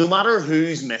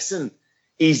who's missing,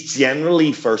 he's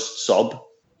generally first sub.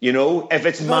 You know, if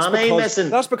it's Mane missing,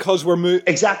 that's because we're moving.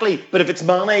 Exactly, but if it's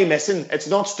Mane missing, it's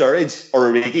not Sturridge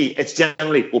or Origi. It's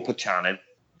generally we'll put Chan in,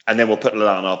 and then we'll put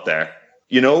Lallana up there.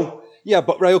 You know? Yeah,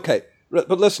 but right, okay, but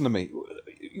listen to me.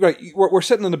 Right, we're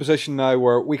sitting in a position now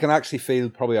where we can actually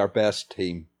field probably our best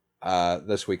team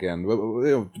this weekend,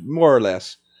 more or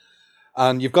less.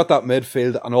 And you've got that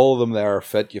midfield, and all of them there are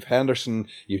fit. You've Henderson,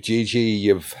 you've Gigi,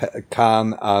 you've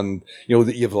Can, and you've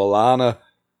Lallana.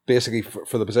 Basically,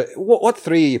 for the position. What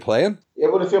three are you playing? Yeah,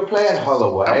 but if you're playing Hull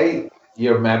away,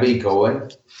 you're maybe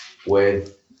going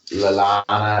with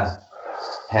Lallana,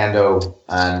 Hendo,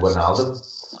 and Wijnaldum.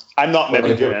 I'm not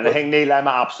maybe doing anything, Neil. I'm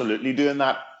absolutely doing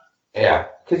that. Yeah,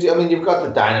 because you've got the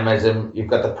dynamism, you've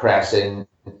got the pressing,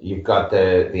 you've got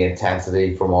the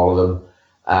intensity from all of them.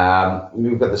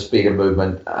 You've got the speed of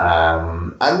movement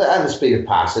and the speed of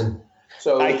passing.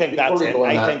 So I think that's it.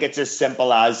 I think it's as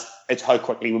simple as it's how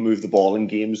quickly we move the ball in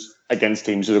games against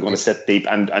teams that are going to sit deep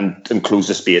and close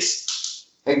the space.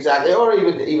 Exactly, or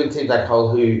even teams like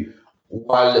Hull, who,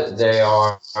 while they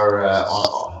are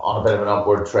on a bit of an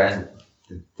upward trend,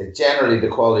 generally the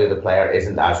quality of the player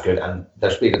isn't as good, and their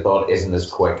speed of thought isn't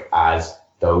as quick as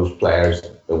those players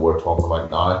that we're talking about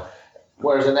now.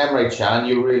 Whereas in Emre Can,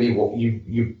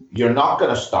 you're not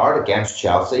going to start against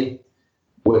Chelsea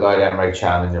without Emre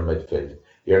Can in your midfield.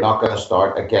 You're not going to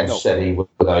start against City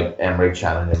without Emre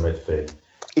Can in your midfield.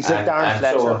 Except Darren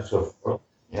Fletcher. So on and so forth.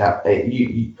 Yeah,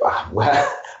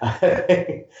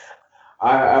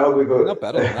 I hope we go. Not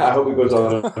better. I hope he goes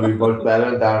on to be much better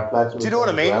than Darren Fletcher. Do you know what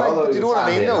I mean? Do you know what I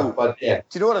mean? No, but yeah.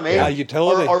 Do you know what I mean? Yeah,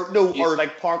 utility. Or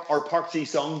like Park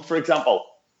Ji-sung, for example.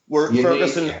 Where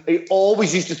Ferguson, he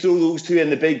always used to throw those two in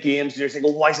the big games. And you're saying,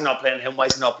 why is he not playing him? Why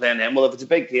is he not playing him? Well, if it's a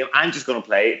big game, I'm just going to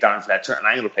play Darren Fletcher and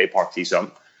I'm going to play Park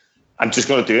Ji-sung. I'm just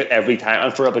going to do it every time.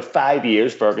 And for about 5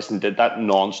 years, Ferguson did that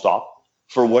non-stop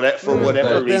for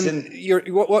whatever reason.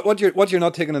 What you're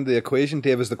not taking into the equation,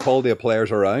 Dave, is the quality of players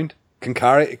around. Can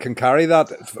carry that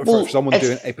for someone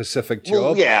doing a specific job.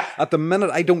 Well, yeah. At the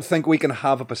minute, I don't think we can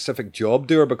have a specific job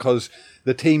doer because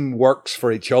the team works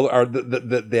for each other. Or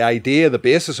the idea, the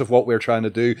basis of what we're trying to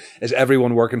do is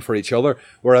everyone working for each other.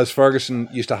 Whereas Ferguson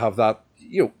used to have that.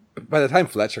 By the time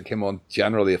Fletcher came on,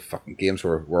 generally the fucking games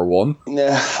were won.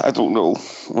 Yeah, I don't know.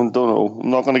 I'm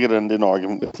not going to get into an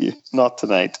argument with you. Not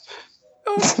tonight.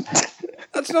 No,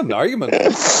 that's not an argument.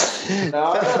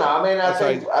 No. I mean,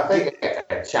 I think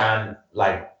Chan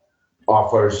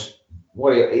offers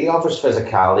he offers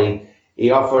physicality. He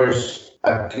offers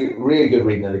a really good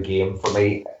reading of the game for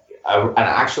me. An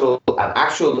actual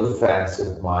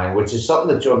defensive mind, which is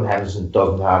something that Jordan Henderson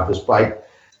doesn't have, despite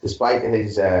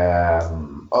his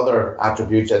other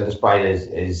attributes and despite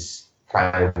his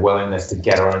kind of willingness to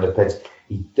get around the pitch.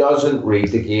 He doesn't read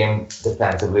the game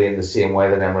defensively in the same way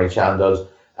that Emre Can does,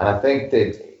 and I think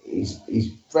that he's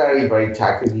very, very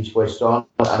tactically switched on.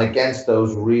 And against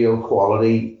those real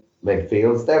quality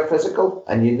midfields, they're physical,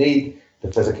 and you need the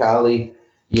physicality,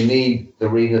 you need the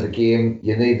reading of the game,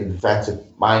 you need the defensive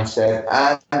mindset,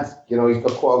 and he's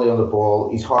got quality on the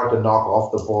ball. He's hard to knock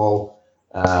off the ball.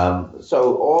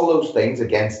 So all those things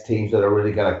against teams that are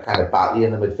really going to kind of battle you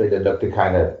in the midfield and look to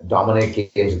kind of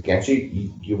dominate games against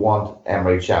you, you want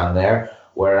Emre Can there.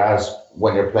 Whereas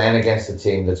when you're playing against a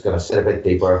team that's going to sit a bit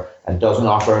deeper and doesn't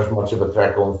offer as much of a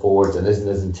threat going forwards and isn't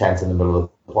as intense in the middle of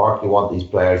the park, you want these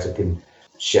players that can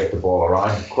shift the ball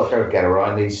around quicker, get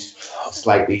around these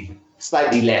slightly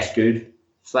less good,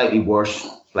 slightly worse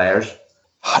players.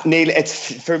 Neil,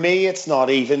 for me, it's not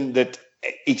even that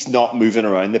he's not moving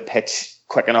around the pitch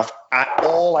quick enough.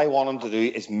 All I want him to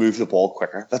do is move the ball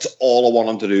quicker. That's all I want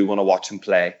him to do when I watch him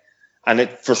play. and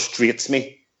it frustrates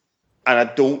me. And I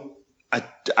don't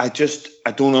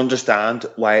understand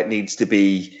why it needs to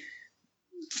be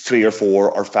 3 or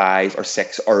 4 or 5 or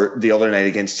 6. Or the other night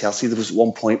against Chelsea, there was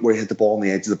one point where he had the ball on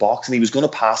the edge of the box and he was going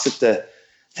to pass it to,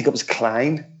 I think it was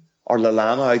Klein or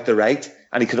Lallana out the right,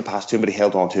 and he could have passed to him, but he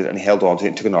held on to it and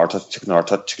took another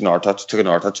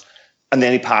touch, and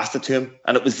then he passed it to him,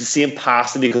 and it was the same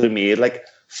pass that he could have made like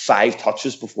 5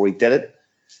 touches before he did it.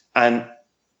 And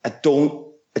I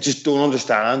just don't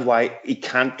understand why he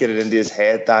can't get it into his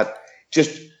head that do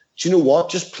you know what?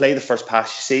 Just play the first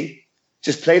pass you see.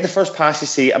 Just play the first pass you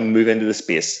see and move into the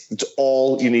space. That's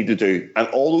all you need to do. And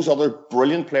all those other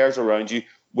brilliant players around you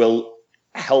will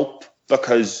help,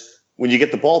 because when you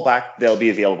get the ball back, they'll be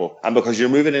available. And because you're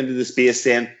moving into the space,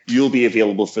 then you'll be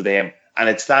available for them. And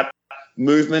it's that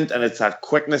movement and it's that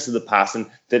quickness of the passing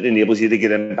that enables you to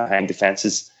get in behind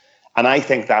defences. And I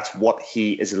think that's what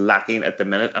he is lacking at the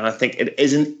minute. And I think it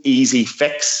is an easy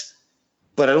fix,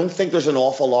 but I don't think there's an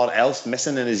awful lot else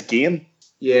missing in his game.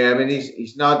 Yeah, I mean,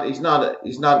 he's not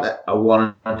a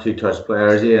 1 or 2 touch player,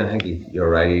 is he? I think you're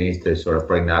right. He needs to sort of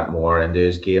bring that more into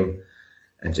his game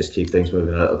and just keep things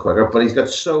moving a little quicker. But he's got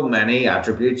so many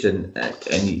attributes, and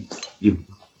you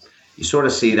sort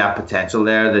of see that potential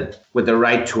there. That with the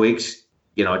right tweaks,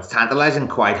 it's tantalising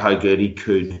quite how good he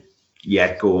could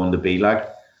yet go on to be like.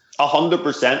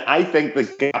 100%. I think the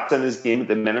gaps in his game at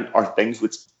the minute are things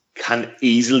which can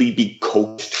easily be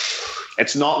coached.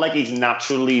 It's not like he's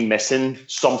naturally missing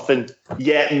something.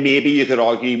 Yeah, maybe you could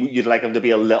argue you'd like him to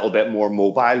be a little bit more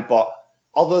mobile, but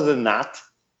other than that,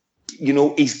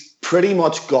 he's pretty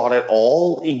much got it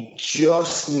all. He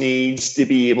just needs to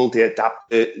be able to adapt,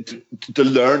 to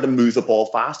learn to move the ball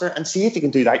faster and see if he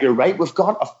can do that. You're right, we've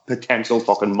got a potential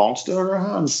fucking monster on our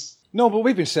hands. No, but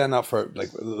we've been saying that for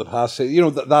like the past,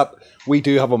 that we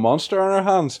do have a monster on our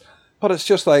hands. But it's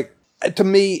just like, to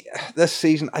me, this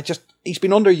season, he's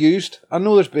been underused. I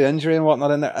know there's been injury and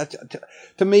whatnot in there.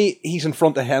 To me, he's in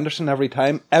front of Henderson every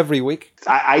time, every week.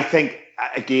 I think,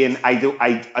 again, I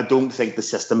don't think the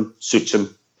system suits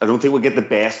him. I don't think we'll get the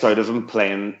best out of him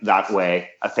playing that way.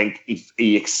 I think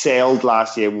he excelled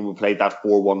last year when we played that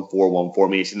 4-1-4-1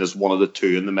 formation as one of the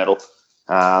 2 in the middle.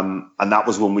 And that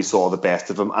was when we saw the best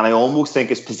of him. And I almost think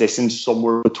his position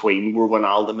somewhere between where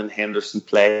Wijnaldum and Henderson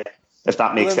play, if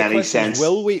that makes any sense.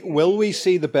 Will we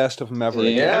see the best of him ever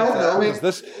again? Yeah,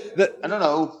 I don't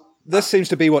know. This seems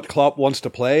to be what Klopp wants to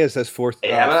play, is this 4-3-3.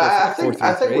 Yeah,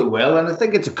 I think we will, and I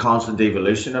think it's a constant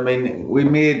evolution. I mean, we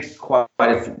made quite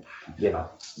a few,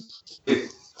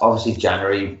 obviously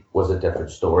January was a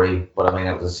different story, but I mean,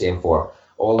 it was the same for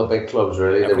all the big clubs,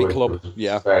 really. Every club,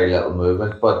 yeah. Very little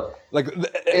movement, but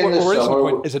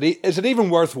is it even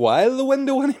worthwhile, the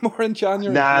window anymore in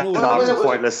January? Nah, it's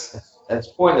pointless. It's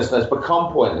pointless. It's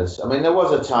become pointless. I mean, there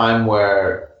was a time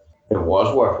where it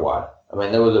was worthwhile. I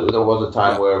mean, there was a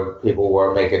time where people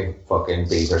were making fucking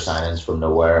beaver signings from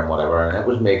nowhere and whatever, and it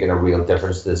was making a real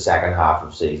difference to the second half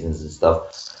of seasons and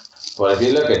stuff. But if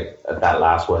you look at that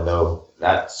last window,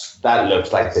 that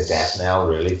looks like the death knell,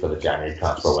 really, for the January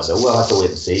transfer window. We'll have to wait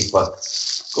and see. But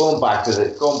going back to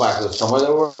the summer,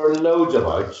 there were loads of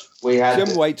outs.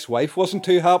 Jim White's wife wasn't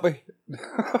too happy.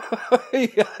 he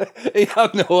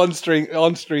had no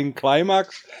on-screen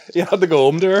climax. He had to go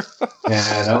home to her.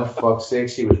 Yeah, I know. Fuck's sake,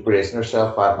 she was bracing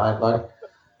herself that night, like.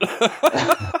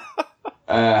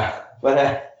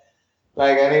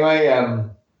 Anyway,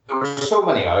 there were so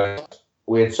many outs.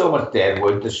 We had so much dead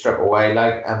wood to strip away,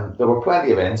 and there were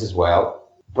plenty of ins as well.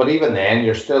 But even then,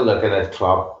 you're still looking at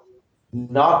Klopp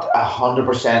not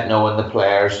 100% knowing the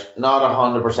players, not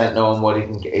 100% knowing what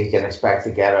he can expect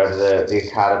to get out of the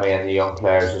academy and the young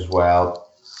players as well.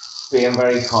 Being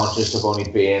very conscious of only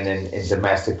being in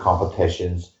domestic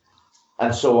competitions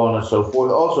and so on and so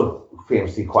forth. Also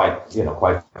famously quite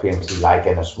famously like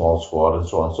in a small squad and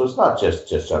so on. So it's not just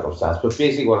circumstance. But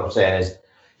basically what I'm saying is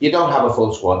you don't have a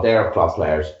full squad. They are club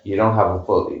players. You don't have a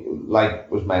full,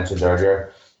 like was mentioned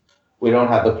earlier, we don't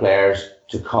have the players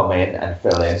to come in and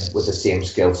fill in with the same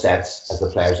skill sets as the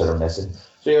players that are missing.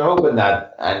 So you're hoping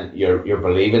that, and you're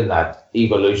believing that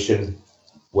evolution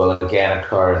will again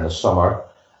occur in the summer,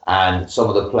 and some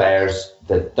of the players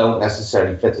that don't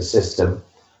necessarily fit the system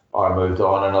are moved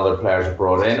on and other players are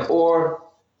brought in, or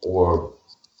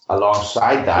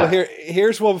alongside that. Well,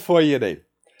 here's one for you, Dave.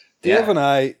 Dave and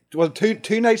I,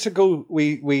 two nights ago,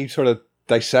 we sort of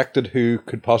dissected who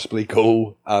could possibly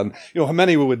go and how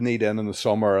many we would need in the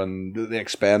summer and the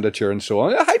expenditure and so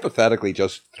on, hypothetically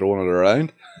just throwing it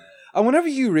around. And whenever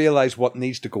you realise what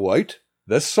needs to go out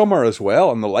this summer as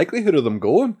well and the likelihood of them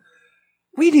going,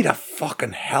 we need a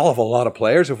fucking hell of a lot of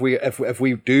players if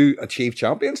we do achieve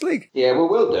Champions League. Yeah, we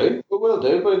will do. But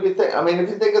if you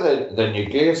think of the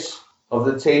nucleus of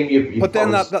the team, but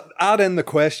then that add in the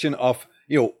question of,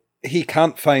 he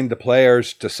can't find the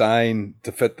players to sign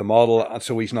to fit the model, and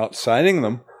so he's not signing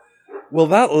them. Will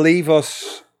that leave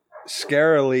us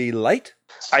scarily light?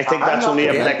 I think that's only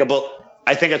applicable.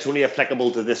 I think it's only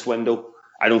applicable to this window.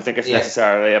 I don't think it's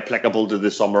necessarily applicable to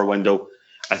the summer window.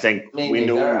 I think we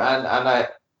know, and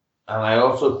I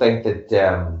also think that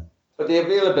but the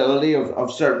availability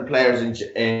of certain players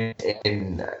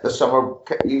in the summer,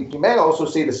 you may also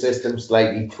see the system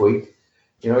slightly tweaked.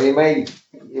 You may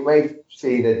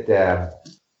see that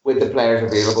with the players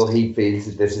available, he feels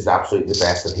that this is absolutely the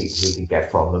best that he can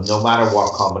get from them, no matter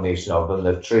what combination of them.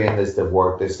 They've trained this, they've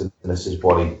worked this, and this is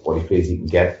what he feels he can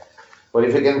get. But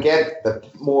if he can get the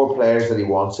more players that he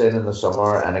wants in the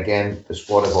summer, and again, the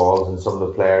squad evolves, and some of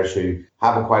the players who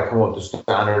haven't quite come up to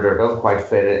standard or don't quite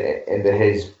fit into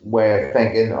his way of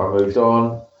thinking or moved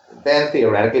on, then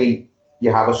theoretically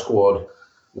you have a squad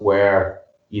where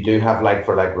you do have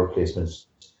like-for-like replacements.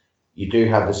 You do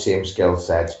have the same skill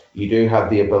sets. You do have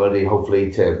the ability,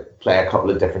 hopefully, to play a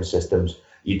couple of different systems.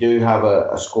 You do have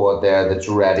a squad there that's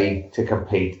ready to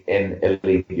compete in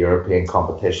elite European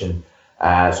competition.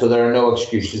 So there are no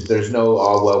excuses. There's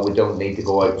no, we don't need to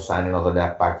go out and sign another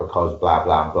left back because blah,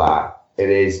 blah, blah. It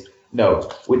is, no,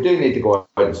 we do need to go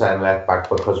out and sign a left back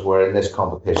because we're in this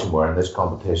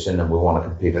competition, and we want to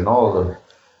compete in all of them.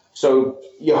 So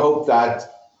you hope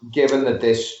that, given that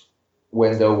this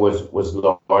window was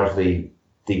largely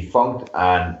defunct,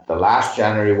 and the last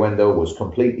January window was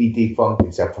completely defunct,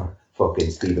 except for fucking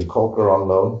Stephen Colker on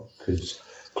loan, because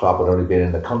Klopp had only been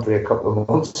in the country a couple of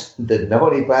months, didn't know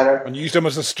any better, and used him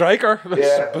as a striker.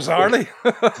 Bizarrely.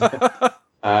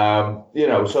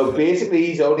 So basically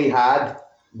he's only had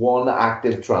one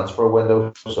active transfer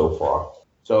window so far.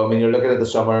 So you're looking at the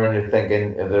summer and you're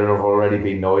thinking there have already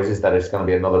been noises that it's going to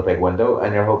be another big window,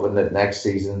 and you're hoping that next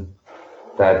season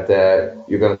that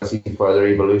you're going to see further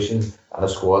evolution and a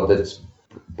squad that's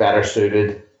better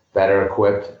suited, better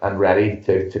equipped, and ready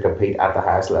to compete at the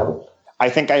highest level. I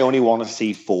think I only want to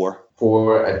see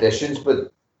 4 additions,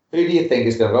 but who do you think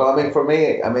is going to go? For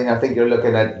me, I think you're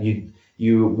looking at you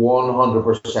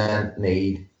 100%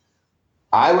 need.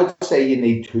 I would say you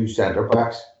need 2 centre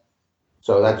backs.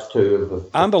 So that's 2 of the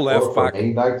and a left back.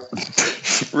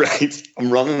 Right,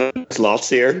 I'm running lots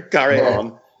here. Carry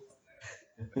on.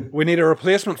 We need a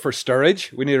replacement for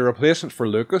Sturridge. We need a replacement for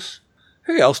Lucas.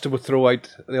 Who else did we throw out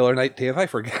the other night, Dave? I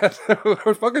forget.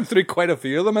 We fucking threw quite a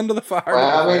few of them into the fire.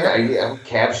 Well,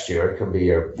 Kev Stewart can be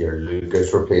your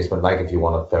Lucas replacement, if you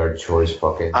want a third choice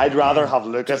fucking... I'd rather have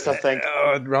Lucas, I think.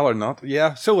 I'd rather not.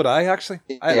 Yeah, so would I, actually.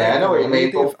 I know what you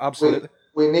mean. Dave, absolutely.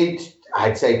 We need,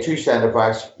 I'd say, 2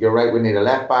 centre-backs. You're right, we need a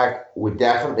left-back. We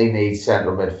definitely need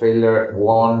central midfielder.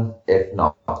 1, if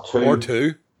not 2. Or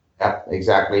 2. Yeah,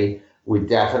 exactly. We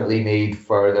definitely need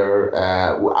further.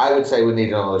 I would say we need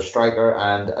another striker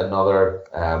and another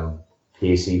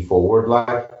pacey forward,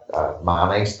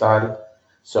 Mane style.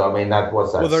 So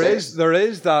what's that? Well, there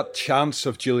is that chance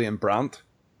of Julian Brandt.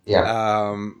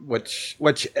 Yeah. Which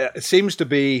seems to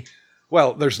be.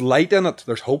 Well, there's light in it.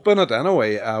 There's hope in it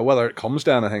anyway. Whether it comes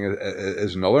to anything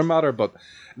is another matter. But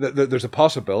there's a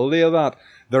possibility of that.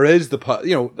 There is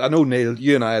I know, Neil,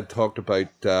 you and I had talked about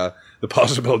the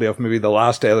possibility of maybe the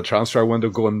last day of the transfer window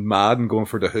going mad and going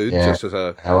for the hood just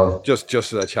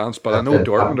as a chance. But I know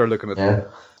Dortmund are looking at it.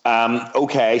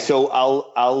 Okay, so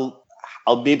I'll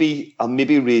maybe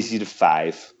raise you to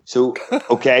 5. So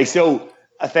okay, so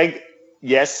I think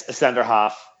yes, a centre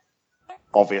half,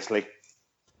 obviously.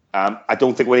 I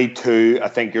don't think we need 2. I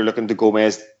think you're looking to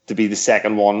Gomez to be the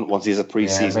second one once he has a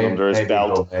pre-season under his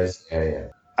belt. Gomez. Yeah.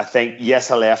 I think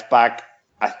yes, a left back.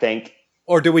 I think.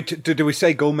 Or do we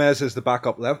say Gomez is the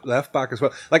backup left back as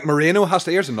well? Like Moreno has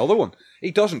to. Here's another one. He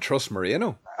doesn't trust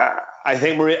Moreno. I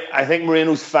think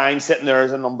Moreno's fine sitting there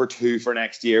as a number 2 for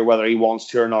next year. Whether he wants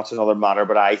to or not is another matter.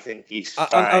 But I think he's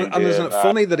fine. And isn't it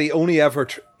funny that he only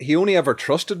ever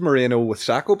trusted Moreno with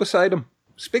Sacco beside him?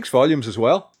 Speaks volumes as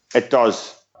well. It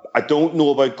does. I don't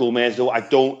know about Gomez though. I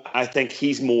think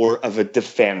he's more of a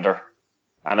defender,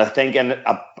 and I think in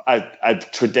a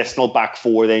traditional back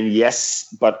 4, then yes,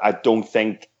 but I don't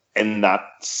think in that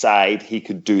side he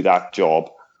could do that job.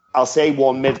 I'll say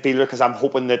 1 midfielder because I'm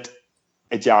hoping that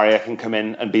Ejaria can come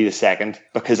in and be the second,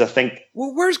 because I think.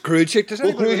 Well, where's Grujic? Do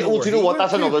you know what?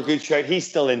 That's another good shout. He's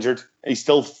still injured. He's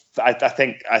still. I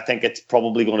think it's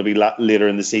probably going to be later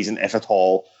in the season, if at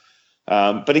all.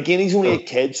 But again, he's only a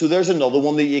kid, so there's another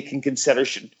one that you can consider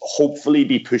should hopefully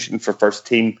be pushing for first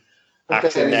team But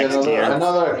action then he's next year.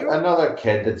 another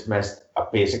kid that's missed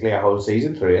basically a whole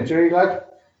season through injury. Like,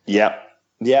 Yeah.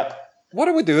 What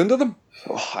are we doing to them?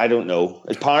 Oh, I don't know.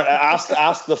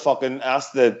 Ask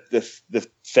the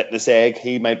fitness egg.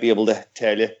 He might be able to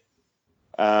tell you.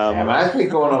 It's been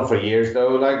going on for years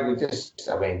though. Like,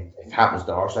 it happens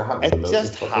to Arsenal. It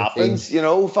just happens,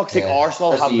 Fuck's sake,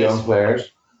 Arsenal have young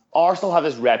players. Arsenal have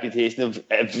this reputation of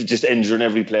just injuring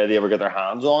every player they ever get their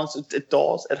hands on. So it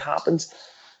does. It happens.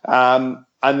 And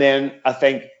then I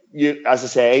think you, as I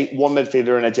say, one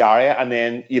midfielder and a Jaria, and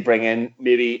then you bring in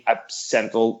maybe a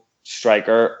central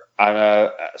striker and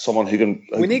someone who can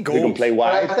play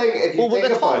wide. But I think if you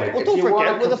think about it, don't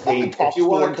forget we're the fucking top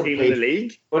scoring team in the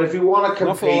league. But if you want to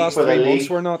compete for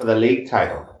the league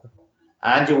title,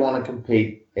 and you want to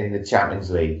compete in the Champions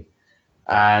League,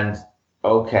 and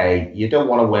okay, you don't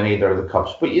want to win either of the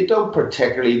cups, but you don't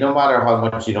particularly, no matter how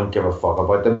much you don't give a fuck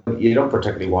about them, you don't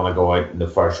particularly want to go out in the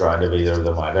first round of either of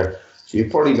them either. So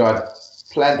you've probably got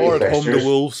plenty of fixtures. Home to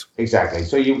Wolves. Exactly.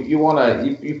 So you want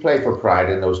to you play for pride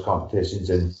in those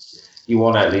competitions, and you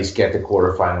want to at least get to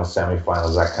quarterfinals,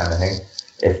 semi-finals, that kind of thing.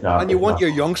 If not, and you want your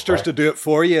youngsters to do it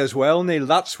for you as well, Neil.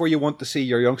 That's where you want to see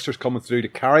your youngsters coming through to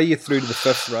carry you through to the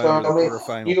fifth round of the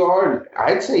quarterfinal.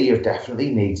 I'd say you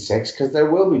definitely need 6 because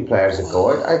there will be players that go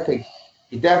out. I think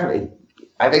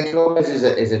Gomez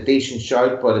is a decent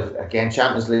shout, but again,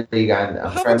 Champions League and I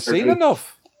haven't seen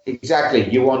enough. Exactly.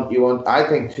 You want. I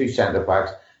think 2 centre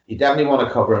backs. You definitely want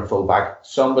to cover in full back.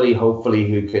 Somebody hopefully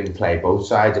who can play both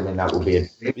sides. I mean, that would be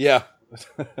that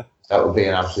would be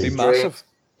an absolute massive.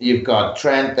 You've got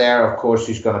Trent there, of course,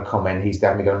 who's going to come in. He's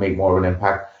definitely going to make more of an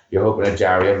impact. You're hoping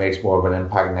Ajaria makes more of an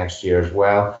impact next year as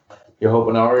well. You're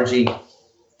hoping Origi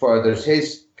furthers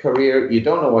his career. You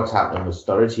don't know what's happening with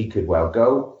Sturridge. He could well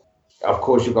go. Of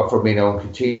course, you've got Firmino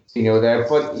and Coutinho there,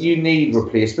 but you need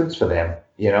replacements for them.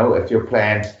 If you're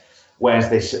playing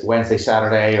Wednesday,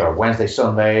 Saturday, or Wednesday,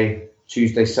 Sunday,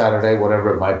 Tuesday, Saturday,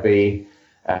 whatever it might be.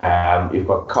 You've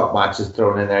got cup matches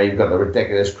thrown in there. You've got the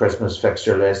ridiculous Christmas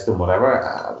fixture list and whatever.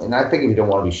 I think if you don't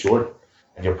want to be short,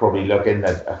 and you're probably looking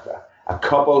at a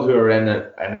couple who are in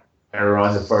and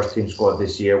around the first team squad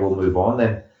this year will move on,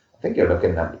 then I think you're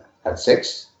looking at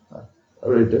 6. I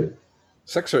really do.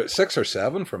 6 or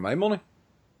 7 for my money.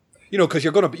 Because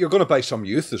you're gonna buy some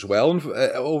youth as well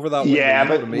over that. Yeah,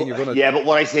 but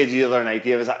what I said the other night,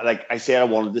 Dave, is I said I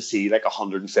wanted to see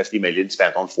 150 million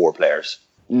spent on 4 players.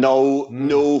 No,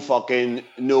 12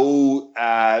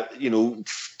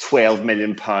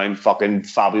 million pound fucking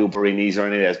Fabio Barinis or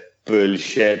any of this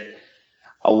bullshit.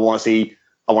 I want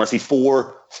to see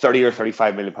 4 30 or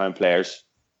 35 million pound players.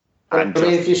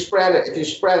 If you spread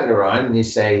it around and you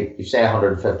say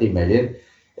 150 million,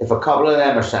 if a couple of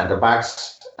them are centre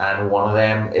backs and one of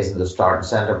them isn't the starting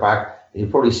centre back, you're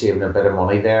probably saving a bit of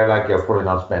money there. You're probably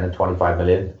not spending 25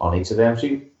 million on each of them. So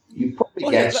you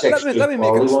probably get 6 quality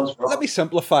ones. Let me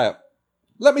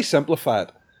simplify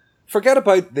it. Forget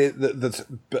about the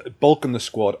bulk in the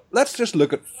squad. Let's just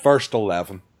look at first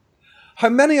 11. How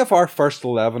many of our first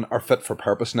 11 are fit for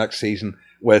purpose next season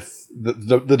with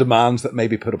the demands that may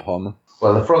be put upon them?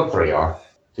 Well, the front 3 are.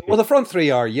 Well, the front 3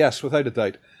 are, yes, without a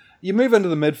doubt. You move into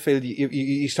the midfield,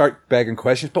 you start begging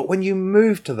questions, but when you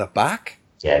move to the back...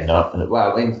 Yeah, no.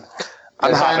 Well,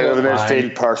 I'm happy with the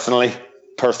midfield, personally.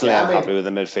 I'm happy with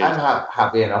the midfield. I'm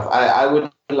happy enough. I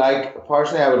would like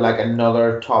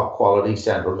another top quality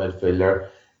central midfielder,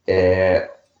 a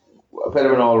bit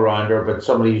of an all rounder, but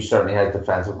somebody who certainly has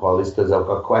defensive qualities, because I've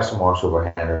got question marks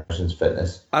over Henderson's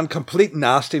fitness and complete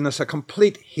nastiness, a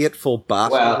complete hateful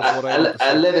bastard. Well,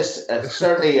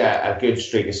 certainly a good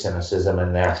streak of cynicism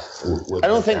in there.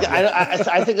 I think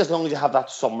as long as you have that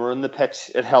somewhere in the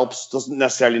pitch, it helps. Doesn't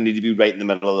necessarily need to be right in the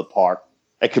middle of the park.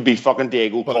 It could be fucking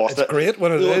Diego Costa. It's great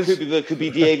when it is. It could be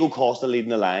Diego Costa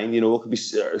leading the line. It could be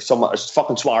someone,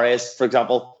 fucking Suarez, for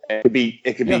example. It could be.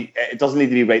 It doesn't need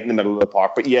to be right in the middle of the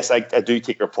park. But yes, I do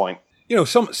take your point.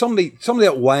 Somebody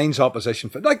that winds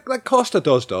opposition, like Costa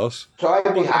does. So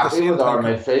I'd be happy with our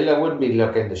midfield. I wouldn't be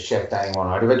looking to shift anyone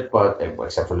out of it, but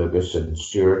except for Lucas and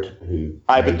Stewart, who.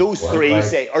 But those 3,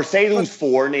 say those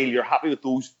 4, Neil. You're happy with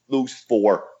those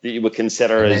 4 that you would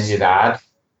consider and as. Then you'd add.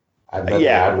 I'd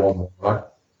add one more.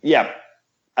 Yeah,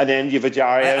 and then you've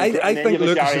Ajaria. I think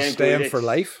Lucas is staying for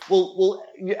life. Well,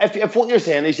 if what you're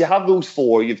saying is you have those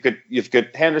 4, you've got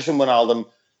Henderson, Wijnaldum,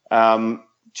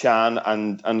 Chan,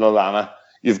 and Lallana.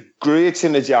 You've Grujic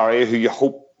and Ajaria, who you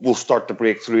hope will start to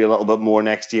break through a little bit more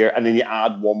next year, and then you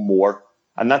add one more,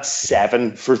 and that's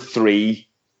 7 for 3.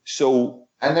 So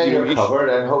and then you're covered,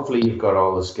 and hopefully you've got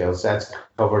all the skill sets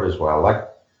covered as well.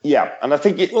 Yeah, and I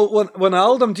think Well, when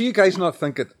Aldum, do you guys not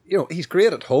think it? He's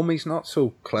great at home. He's not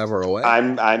so clever away.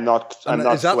 I'm not.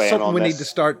 Is that something we need to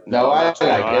start? No, I like him.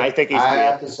 I think he's I great.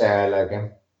 have to say I like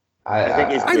him. I think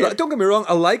he's great. Don't get me wrong,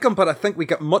 I like him, but I think we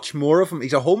get much more of him.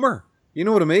 He's a homer. You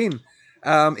know what I mean?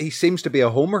 He seems to be a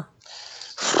homer.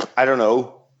 I don't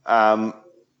know. I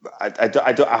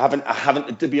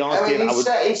haven't. To be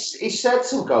honest, he set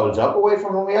some goals up away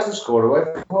from home. He hasn't scored away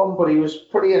from home, but he was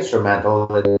pretty instrumental.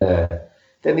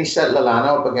 Didn't he set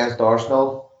Lallana up against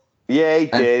Arsenal? Yeah, he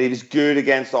did. He was good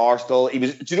against Arsenal. Do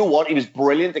you know what? He was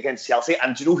brilliant against Chelsea.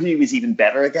 And do you know who he was even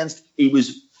better against? He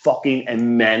was fucking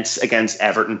immense against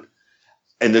Everton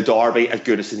in the derby at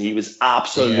Goodison. He was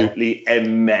absolutely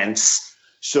immense.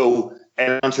 So,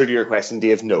 in answer to your question,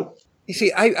 Dave, no. You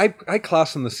see, I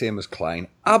class him the same as Klein.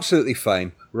 Absolutely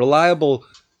fine. Reliable,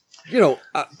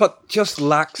 but just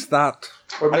lacks that.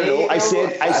 For me, I don't know. I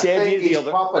said he's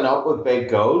popping up with big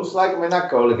goals. Like,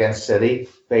 that goal against City,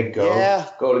 big goal. Yeah.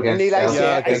 Goal against Neil, Chelsea.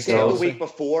 I said the week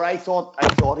before, I thought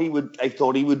he would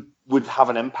have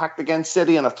an impact against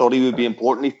City, and I thought he would be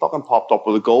important. He fucking popped up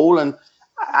with a goal, and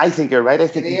I think you're right. I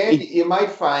think you might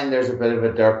find there's a bit of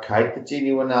a Dirk Kuyt to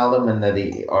Gini Wijnaldum, and that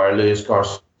or Luis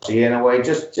Garcia in a way,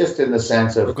 just in the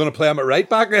sense of we're going to play him at right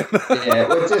back. Yeah,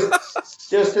 well,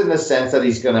 just in the sense that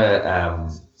he's going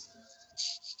to.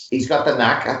 He's got the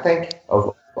knack, I think,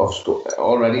 of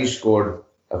already scored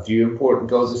a few important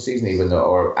goals this season,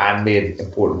 and made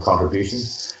important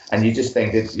contributions. And you just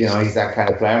think that he's that kind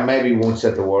of player. Maybe he won't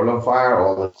set the world on fire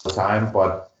all the time,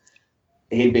 but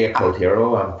he'd be a cult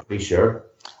hero. I'm pretty sure.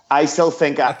 I still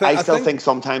think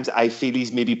sometimes I feel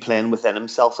he's maybe playing within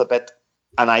himself a bit,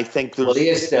 and I think he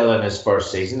is still in his first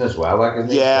season as well.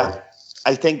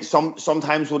 I think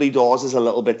sometimes what he does is a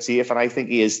little bit safe, and I think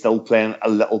he is still playing a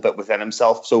little bit within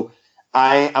himself. So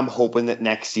I am hoping that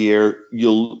next year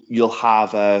you'll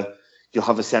have a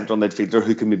central midfielder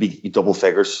who can maybe get you double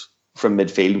figures from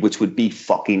midfield, which would be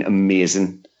fucking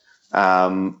amazing,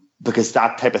 because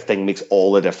that type of thing makes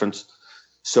all the difference.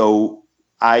 So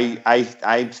I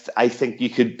think you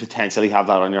could potentially have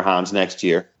that on your hands next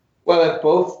year. Well, if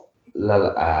both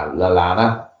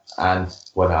Lallana and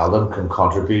Wijnaldum can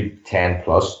contribute 10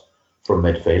 plus from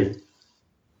midfield,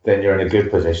 then you're in a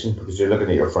good position, because you're looking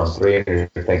at your front three and you're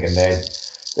thinking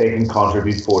they can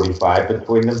contribute 45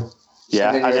 between them.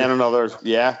 Yeah, and then another,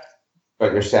 yeah. You've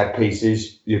got your set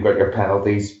pieces, you've got your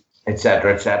penalties,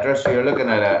 etc., etc. So you're looking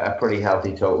at a pretty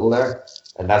healthy total there,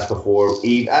 and that's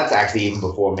actually even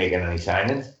before making any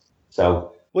signings.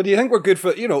 So, well, do you think we're good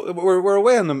for? We're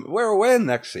away in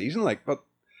next season,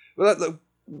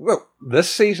 Well, this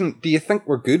season, do you think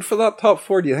we're good for that top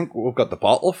four? Do you think we've got the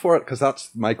bottle for it? Because that's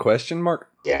my question mark.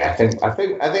 Yeah, I think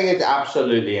it's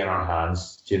absolutely in our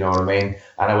hands. Do you know what I mean?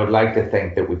 And I would like to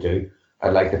think that we do.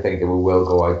 I'd like to think that we will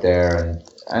go out there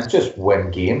and just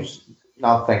win games,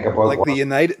 not think about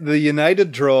the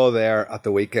United draw there at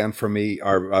the weekend for me,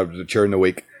 or during the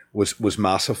week, was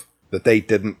massive. That they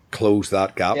didn't close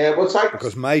that gap. Yeah, well,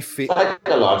 because my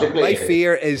psychologically, my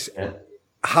fear is. Yeah.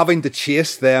 Having to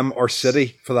chase them or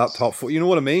City for that top four. You know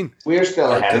what I mean? We're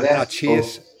still ahead of them. A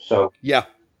chase. So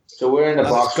we're in the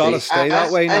box. It's got to stay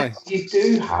that way now. You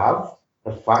do have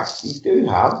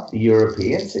the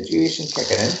European situation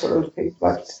kicking in for those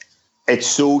people. It's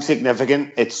so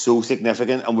significant.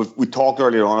 And we talked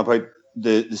earlier on about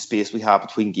the space we have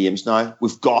between games now.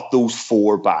 We've got those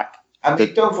four back.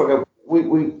 And don't forget,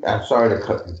 we I'm sorry to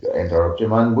interrupt you,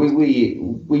 man.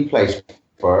 We play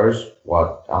Spurs,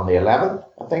 on the 11th,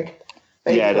 I think.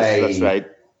 That's right.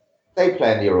 They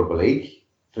play in the Europa League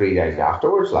 3 days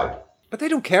afterwards, But they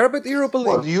don't care about the Europa League.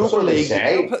 Well, the Europa League.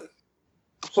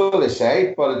 So they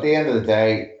say, but at the end of the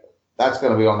day, that's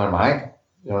going to be on their mind.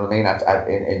 You know what I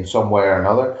mean? In some way or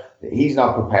another. He's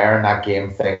not preparing that game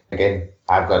thinking,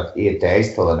 I've got 8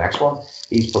 days till the next one.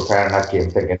 He's preparing that game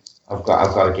thinking, I've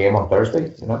got a game on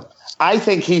Thursday, I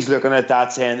think he's looking at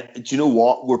that saying, do you know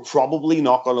what? We're probably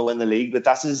not going to win the league, but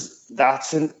that's as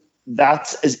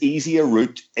easy a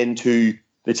route into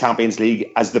the Champions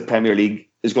League as the Premier League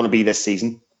is going to be this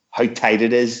season. How tight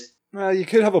it is. You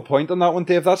could have a point on that one,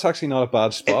 Dave. That's actually not a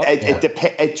bad spot.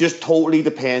 It just totally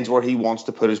depends where he wants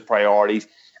to put his priorities,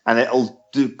 and it'll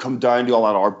come down to all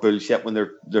that art bullshit when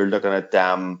they're looking at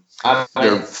their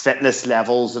fitness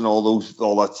levels and all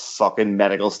that fucking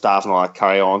medical stuff and all that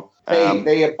carry on.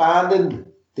 They abandoned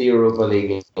the Europa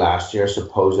League last year,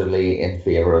 supposedly in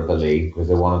favour of the league, because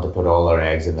they wanted to put all their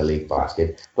eggs in the league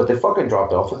basket. But they fucking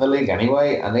dropped off in the league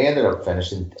anyway, and they ended up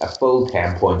finishing a full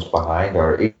 10 points behind,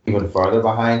 or even further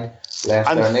behind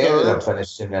Leicester, and they ended up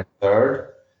finishing in third.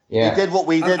 Yeah. They did what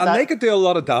we did. And they could do a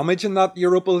lot of damage in that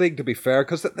Europa League, to be fair,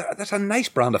 because that's a nice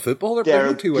brand of football. They're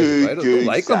no two ways about it. I don't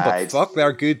like them, but fuck, they're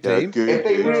a good team. If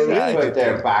they really put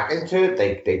their back into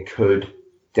it, they could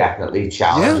definitely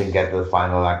challenge and get to the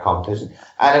final of that competition.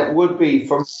 And it would be,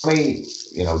 for me,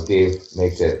 Dave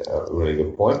makes it a really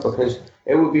good point, because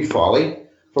it would be folly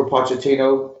for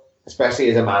Pochettino, especially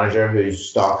as a manager whose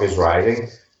stock is rising,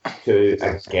 to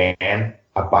again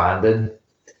abandon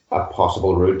a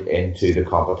possible route into the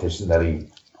competition that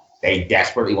they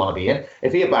desperately want to be in.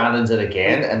 If he abandons it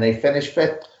again and they finish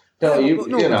fifth, there's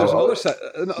another side.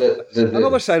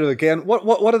 Another side of the game.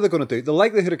 What are they going to do? The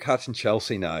likelihood of catching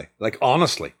Chelsea now, like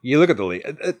honestly, you look at the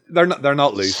league, they're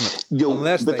not losing it.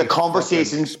 Unless but the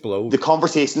conversation's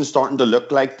starting to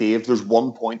look like, Dave, there's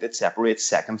 1 point that separates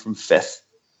second from fifth.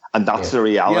 And that's the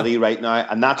reality right now.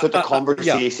 And that's what the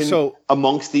conversation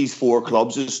amongst these four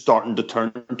clubs is starting to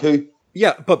turn to.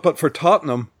 Yeah, but for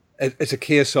Tottenham, it's a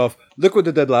case of, look what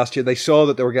they did last year. They saw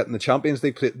that they were getting the Champions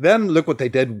League play. Then look what they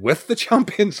did with the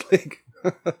Champions League.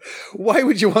 Why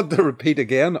would you want to repeat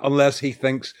again, unless he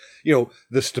thinks,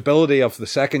 the stability of the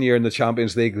second year in the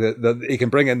Champions League, that he can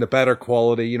bring in the better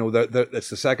quality. It's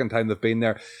the second time they've been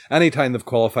there. Any time they've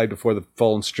qualified before, they've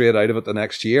fallen straight out of it the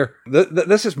next year.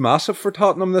 This is massive for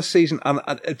Tottenham this season.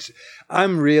 And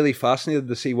I'm really fascinated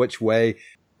to see which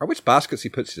baskets he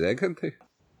puts his egg into.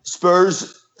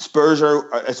 Spurs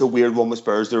are. It's a weird one with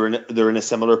Spurs. They're in a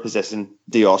similar position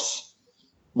to us.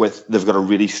 They've got a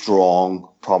really strong,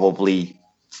 probably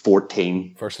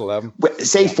 14 first 11.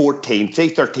 Say 14, say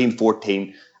 13,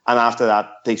 14, and after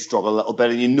that they struggle a little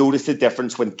bit. And you notice the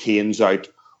difference when Kane's out,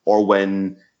 or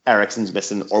when Eriksen's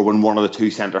missing, or when one of the two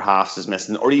centre halves is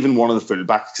missing, or even one of the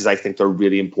fullbacks, because I think they're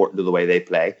really important to the way they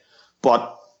play.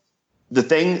 But the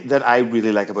thing that I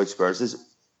really like about Spurs is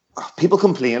people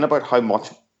complain about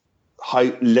how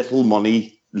little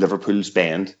money Liverpool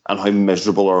spend and how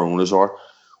miserable our owners are.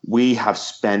 We have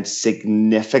spent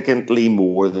significantly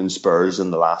more than Spurs in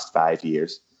the last 5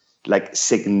 years. Like,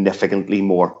 significantly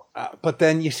more. But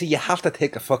then, you see, you have to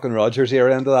take a fucking Rodgers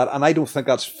era into that, and I don't think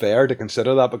that's fair to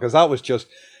consider that, because that was just,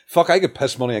 I could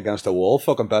piss money against a wall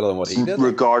fucking better than what he did.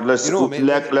 Regardless,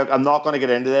 look, I'm not going to get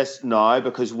into this now,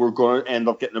 because we're going to end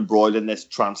up getting embroiled in this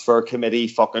transfer committee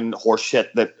fucking horse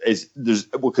shit that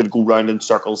we could go round in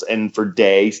circles in for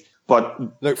days.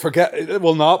 But look, it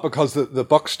will not, because the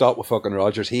buck stopped with fucking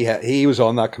Rodgers. He was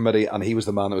on that committee, and he was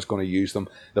the man that was going to use them.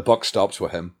 The buck stops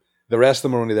with him. The rest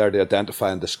of them are only there to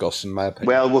identify and discuss, in my opinion.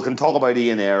 Well, we can talk about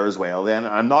Ian Ayre as well then.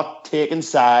 I'm not taking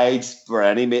sides for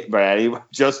any,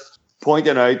 just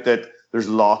pointing out that there's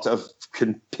lots of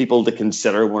people to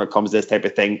consider when it comes to this type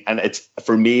of thing. And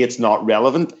for me, it's not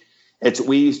relevant.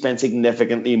 We spent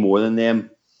significantly more than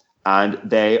them, and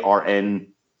they are in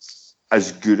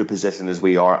as good a position as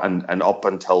we are, and up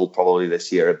until probably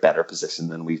this year, a better position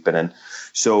than we've been in.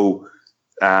 So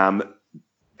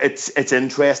it's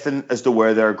interesting as to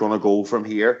where they're going to go from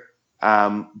here.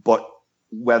 But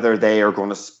whether they are going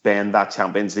to spend that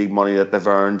Champions League money that they've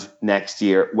earned next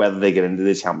year, whether they get into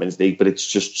the Champions League, but it's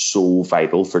just so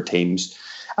vital for teams.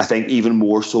 I think even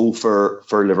more so for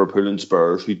Liverpool and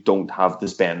Spurs, who don't have the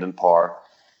spending power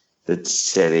that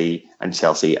City and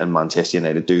Chelsea and Manchester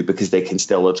United do, because they can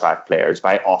still attract players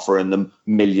by offering them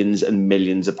millions and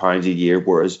millions of pounds a year,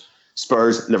 whereas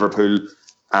Spurs, Liverpool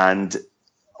and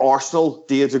Arsenal,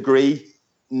 to a degree,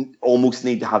 almost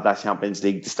need to have that Champions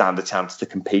League to stand a chance to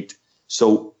compete.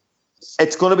 So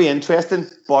it's going to be interesting,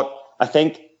 but I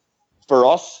think for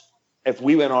us, if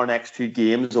we win our next two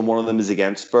games and one of them is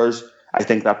against Spurs, I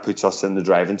think that puts us in the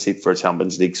driving seat for a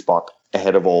Champions League spot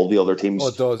ahead of all the other teams. Oh,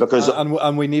 it does. Because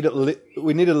and we need at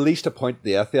least a point at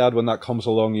the Etihad when that comes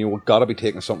along. We've got to be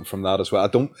taking something from that as well.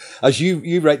 As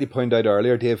you rightly pointed out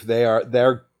earlier, Dave,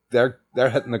 they're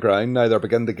hitting the ground now. They're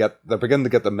beginning to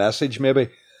get the message maybe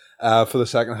for the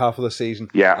second half of the season.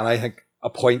 Yeah, and I think a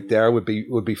point there would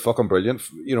be fucking brilliant.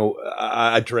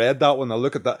 I dread that one. I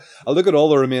look at all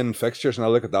the remaining fixtures, and I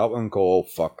look at that one and go, oh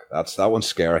fuck, that one's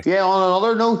scary. Yeah. On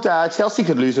another note, Chelsea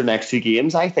could lose their next two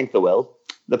games. I think they will.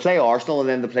 They play Arsenal and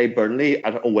then they play Burnley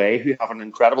away, who have an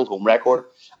incredible home record,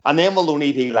 and then will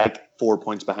only be like 4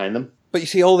 points behind them. But you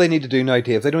see, all they need to do now,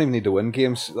 Dave, they don't even need to win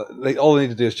games. All they need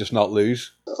to do is just not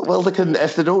lose. Well, they can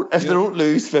if they don't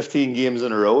lose 15 games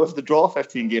in a row. If they draw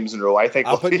 15 games in a row, I think.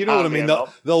 But you know what I mean.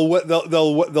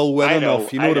 They'll win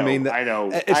enough. You know what I mean. I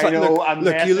know.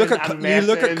 It's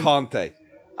look at Conte.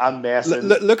 I'm messing.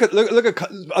 Look at.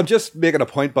 I'm just making a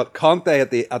point, but Conte at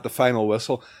the final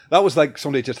whistle, that was like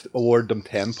somebody just awarded them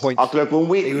 10 points. Look,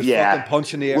 he was fucking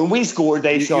punching the air. When we scored,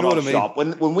 they shut up what I mean? shop.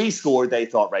 When we scored, they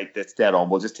thought, right, that's dead on.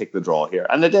 We'll just take the draw here,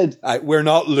 and they did. We're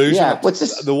not losing. Yeah, it. which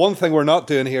is the one thing we're not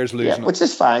doing here is losing. which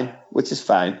is fine.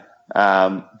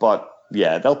 But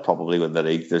yeah, they'll probably win the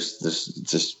league. There's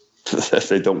just. If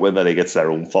they don't win, then it's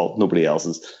their own fault. Nobody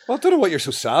else's. Well, I don't know what you're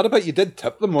so sad about. You did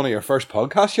tip them one of your first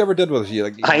podcasts you ever did with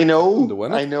you. I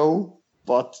know,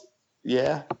 but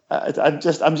yeah, I'm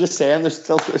just saying there's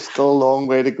still a long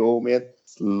way to go, mate.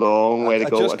 It's a long way to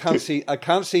go. I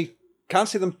can't see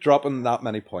them dropping that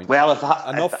many points. Well,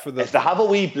 if they have a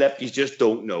wee blip, you just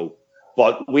don't know.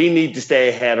 But we need to stay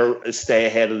ahead of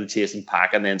the chasing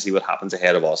pack, and then see what happens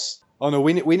ahead of us. Oh no,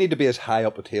 we need to be as high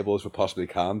up the table as we possibly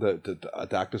can to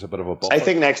act as a bit of a buffer. I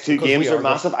think next two games are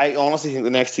massive. I honestly think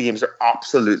the next two games are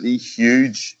absolutely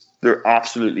huge. They're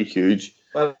absolutely huge.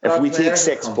 Well, if we take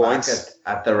 6 points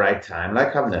at the right time,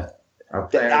 like haven't they?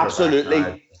 Absolutely,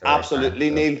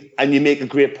 Neil. And you make a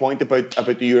great point about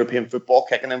the European football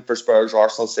kicking in for Spurs,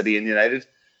 Arsenal, City, and United.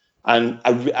 And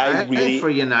I really think for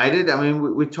United, I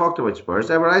mean, we talked about Spurs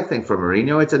there, but I think for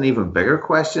Mourinho, it's an even bigger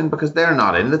question because they're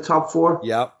not in the top 4.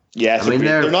 Yeah. Yes, I mean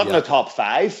they're not in the top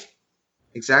 5.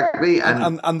 Exactly,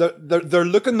 and they're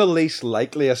looking the least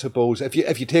likely, I suppose. If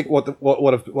you take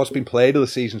what's been played of the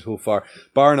season so far,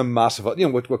 barring a massive,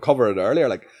 we'll cover it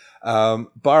earlier,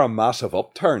 bar a massive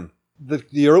upturn, the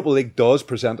Europa League does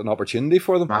present an opportunity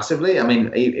for them massively. I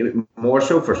mean, more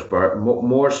so for Spurs,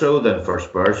 more so than for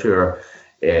Spurs, who are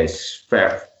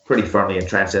pretty firmly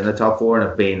entrenched in the top 4 and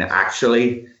have been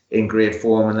actually in great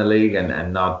form in the league,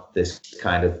 and not this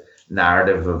kind of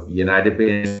narrative of United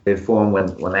being in good form when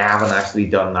they haven't actually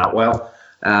done that well.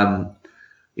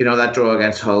 That draw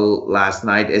against Hull last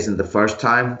night isn't the first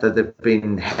time that they've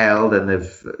been held and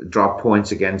they've dropped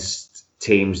points against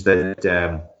teams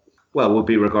that would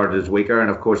be regarded as weaker. And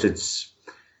of course, it's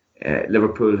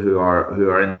Liverpool who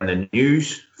are in the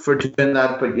news for doing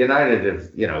that. But United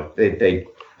have,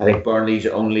 I think Burnley's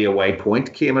only away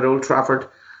point came at Old Trafford.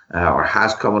 Or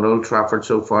has come at Old Trafford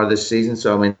so far this season.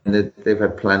 So, I mean, they've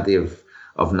had plenty of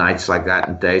nights like that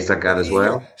and days like that as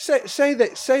well. Say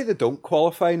they don't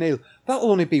qualify, Neil.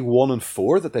 That'll only be 1 and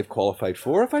 4 that they've qualified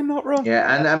for, if I'm not wrong.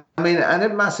 Yeah, and I mean, and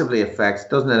it massively affects,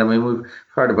 doesn't it? I mean, we've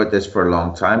heard about this for a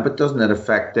long time, but doesn't it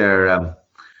affect their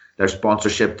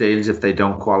sponsorship deals if they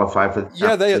don't qualify for?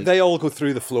 Yeah, they all go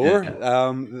through the floor.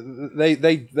 Yeah.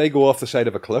 They go off the side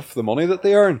of a cliff. The money that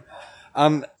they earn.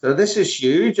 So this is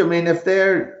huge. I mean, if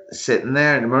they're sitting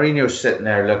there and Mourinho's sitting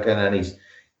there looking, and he's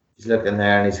looking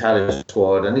there and he's had his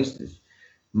squad and he's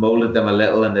moulded them a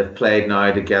little, and they've played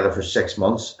now together for 6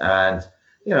 months, and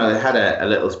they had a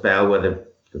little spell where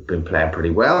they've been playing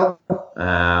pretty well,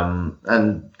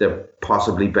 and they're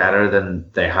possibly better than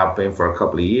they have been for a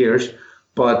couple of years,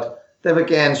 but they've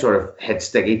again sort of hit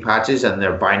sticky patches, and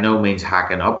they're by no means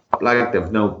hacking up. Like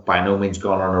they've by no means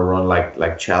gone on a run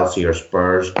like Chelsea or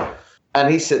Spurs. And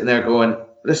he's sitting there going,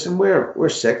 listen, we're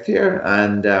 6th here,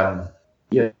 and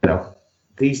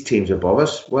these teams above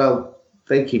us, well,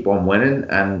 they keep on winning,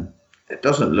 and it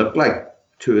doesn't look like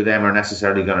 2 of them are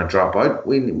necessarily going to drop out.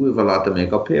 We've a lot to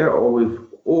make up here, or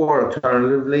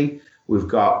alternatively, we've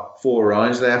got 4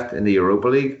 rounds left in the Europa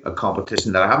League, a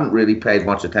competition that I haven't really paid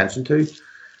much attention to.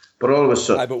 But all of a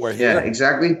sudden, but we're here. Yeah,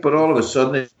 exactly. But all of a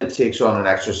sudden, it takes on an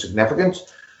extra significance.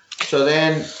 So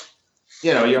then,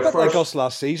 your first, like us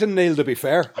last season, Neil, to be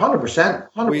fair.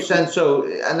 100%. So,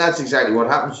 and that's exactly what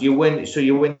happens. You win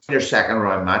your second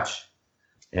round match.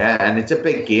 Yeah, and it's a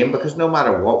big game because no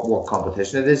matter what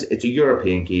competition it is, it's a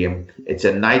European game. It's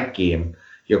a night game.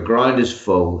 Your ground is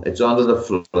full. It's under the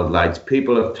floodlights.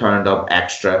 People have turned up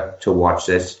extra to watch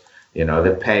this.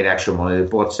 They've paid extra money. They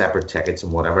bought separate tickets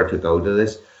and whatever to go to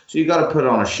this. So you got to put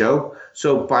on a show.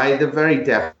 So by the very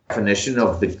definition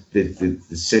of the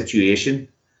situation,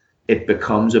 it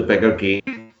becomes a bigger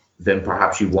game than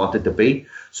perhaps you want it to be.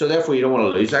 So therefore, you don't want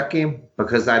to lose that game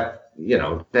because there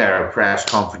are press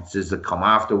conferences that come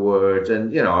afterwards,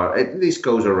 and at least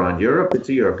goes around Europe. It's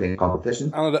a European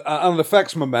competition, and it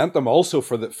affects momentum also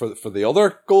for the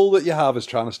other goal that you have is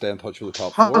trying to stay in touch with the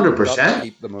top 4. 100%.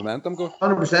 Keep the momentum going.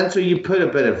 100%. So you put a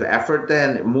bit of effort,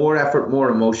 then more effort, more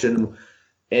emotion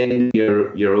in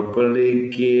your Europa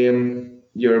League game.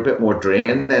 You're a bit more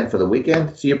drained then for the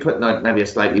weekend. So you're putting out maybe a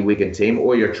slightly weakened team,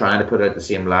 or you're trying to put out the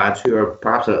same lads who are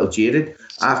perhaps a little jaded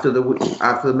after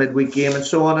the midweek game and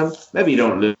so on. And maybe you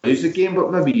don't lose the game,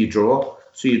 but maybe you draw.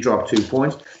 So you drop 2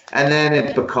 points. And then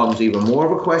it becomes even more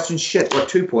of a question. Shit, we're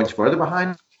 2 points further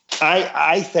behind.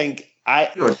 I think...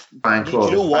 You're trying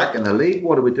to back in the league.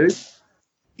 What do we do?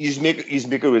 You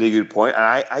make a really good point, and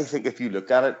I think if you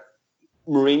look at it,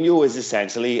 Mourinho is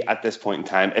essentially at this point in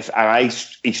time,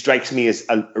 he strikes me as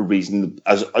a reason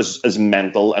as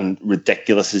mental and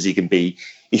ridiculous as he can be.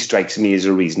 He strikes me as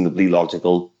a reasonably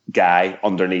logical guy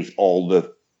underneath all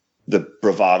the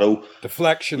bravado,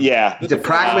 deflection. Yeah, he's a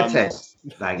pragmatist.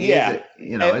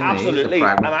 Absolutely.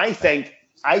 And I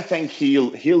think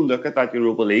he'll look at that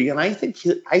Europa League, and I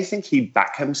think he'd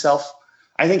back himself.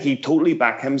 I think he'd totally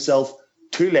back himself.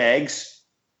 2 legs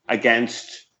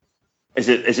against. Is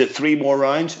it 3 more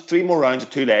rounds? 3 more rounds of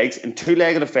 2 legs and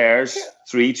 2-legged affairs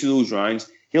through each of those rounds.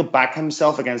 He'll back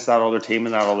himself against that other team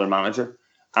and that other manager.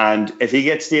 And if he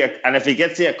gets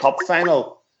to a cup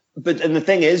final, and the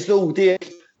thing is though, Dave,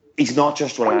 he's not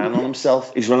just relying on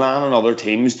himself. He's relying on other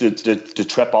teams to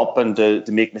trip up and to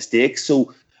make mistakes.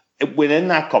 So within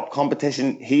that cup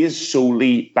competition, he is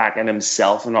solely backing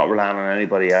himself and not relying on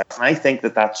anybody else. And I think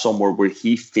that that's somewhere where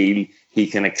he feels he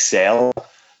can excel.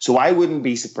 So I wouldn't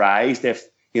be surprised if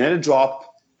United drop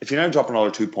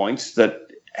another 2 points, that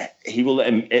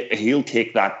he'll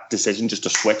take that decision just to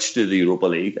switch to the Europa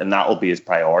League, and that will be his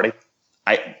priority.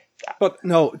 But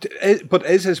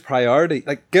is his priority,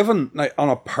 like, given on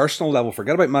a personal level,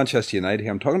 forget about Manchester United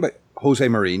here, I'm talking about Jose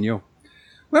Mourinho.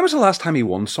 When was the last time he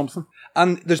won something?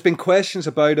 And there's been questions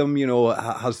about him,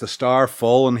 has the star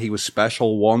fallen? He was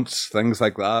special once, things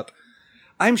like that.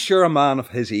 I'm sure a man of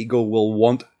his ego will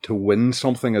want to win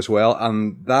something as well,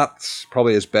 and that's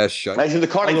probably his best shot. Like in the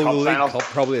Carling Cup final. Cup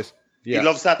probably is. Yeah. He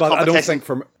loves that but competition. I don't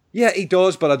think he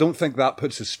does, but I don't think that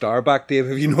puts his star back, Dave,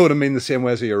 if you know what I mean, the same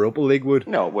way as a Europa League would.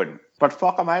 No, it wouldn't. But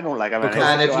fuck him, I don't like him.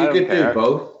 And if you could do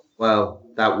both, well,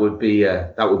 that would be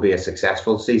a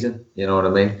successful season. You know what I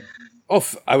mean? Oh,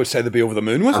 I would say they'd be over the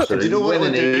moon with Absolutely. it. Do you know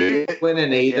what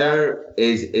winning either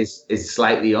is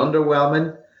slightly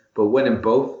underwhelming, but winning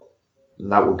both,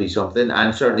 that would be something.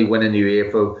 And certainly winning the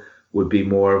UEFA would be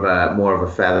more of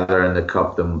a feather in the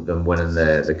cup than winning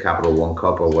the Capital One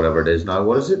Cup or whatever it is now.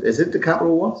 What is it? Is it the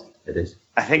Capital One? It is.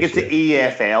 I think it's the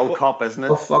EFL Cup, isn't it?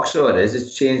 Oh fuck! So it is.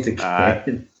 It's changed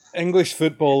again. English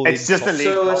Football League. It's just a league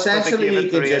so cup. Essentially, you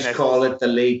could just call it the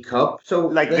League Cup. So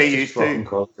like they used to.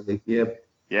 Call it the League. Yep.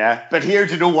 Yeah, but here,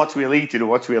 do you know what's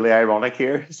really ironic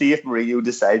here? See, if Mourinho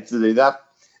decides to do that,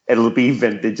 it'll be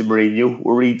vintage Mourinho,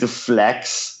 where he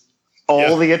deflects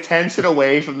all the attention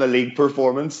away from the league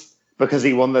performance because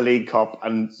he won the League Cup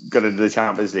and got into the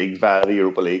Champions League via the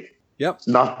Europa League. Yep,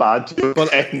 not bad,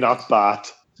 but not bad.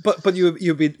 But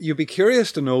you'd be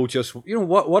curious to know just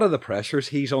what are the pressures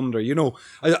he's under.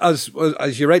 As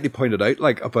you rightly pointed out,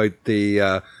 like about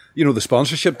the the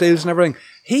sponsorship deals and everything.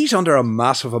 He's under a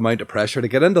massive amount of pressure to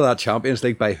get into that Champions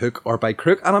League by hook or by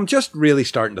crook. And I'm just really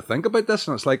starting to think about this,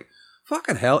 and it's like,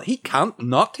 fucking hell, he can't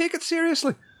not take it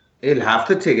seriously. He'll have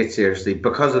to take it seriously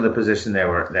because of the position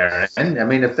they're in. I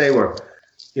mean, if they were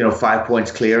 5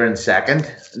 points clear in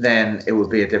second, then it would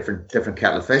be a different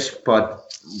kettle of fish. But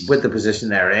with the position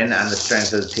they're in and the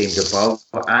strength of the teams above,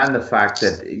 and the fact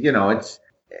that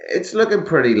it's looking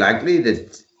pretty likely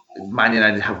that Man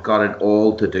United have got it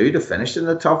all to do to finish in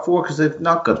the top 4, because they've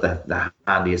not got the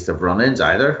handiest of run-ins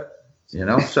either.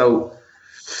 So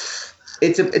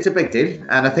it's a big deal,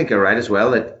 and I think you're right as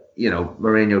well that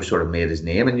Mourinho sort of made his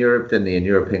name in Europe, didn't he? In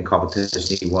European competition,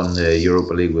 he won the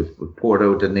Europa League with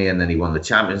Porto, didn't he? And then he won the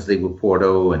Champions League with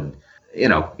Porto, and he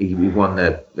won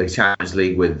the Champions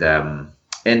League with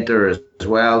Inter as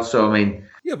well. So I mean,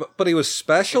 yeah, but he was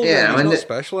special. Yeah, he's not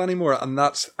special anymore, and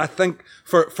that's, I think,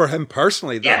 for him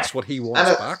personally, that's what he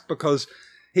wants back, because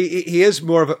he is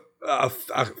more of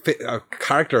a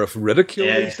character of ridicule.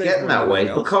 Yeah, he's getting that way,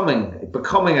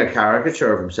 becoming a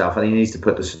caricature of himself, and he needs to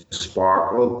put the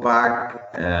sparkle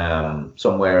back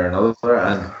somewhere or another.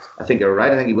 And I think you're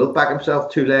right. I think he will back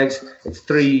himself. 2 legs. It's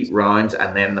 3 rounds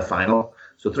and then the final.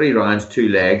 So 3 rounds, 2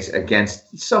 legs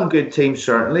against some good teams,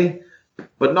 certainly,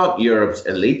 but not Europe's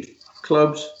elite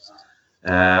clubs.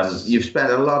 You've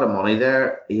spent a lot of money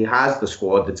there. He has the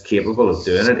squad that's capable of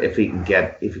doing it if he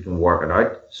can work it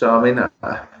out. So I mean,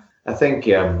 I think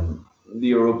the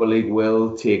Europa League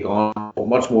will take on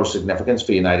much more significance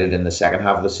for United in the second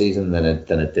half of the season than it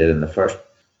did in the first.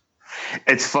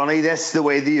 It's funny the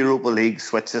way the Europa League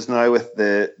switches now with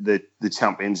the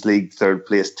Champions League third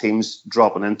place teams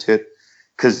dropping into it,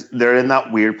 because they're in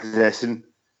that weird position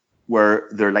where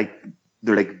they're like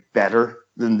better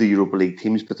than the Europa League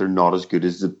teams, but they're not as good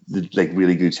as the like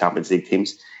really good Champions League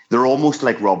teams. They're almost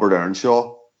like Robert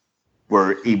Earnshaw,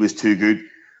 where he was too good,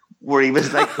 where he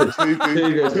was like too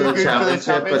good for the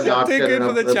Championship, but not too good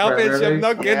for the Championship,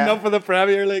 not good enough for the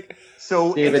Premier League.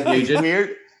 So David Nugent.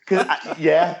 Weird, because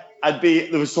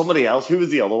there was somebody else. Who was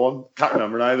the other one? Can't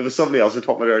remember now. There was somebody else we were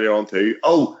talking about earlier on too.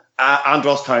 Oh,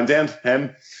 Andros Townsend,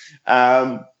 him.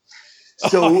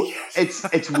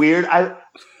 It's weird.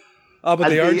 But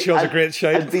the Earnshaw's a great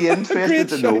shout. I'd be interested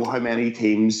to know how many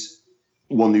teams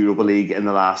won the Europa League in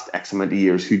the last X amount of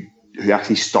years who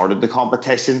actually started the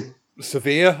competition.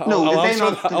 Sevilla? No, did they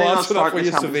not start the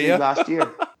Champions League last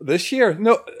year? This year?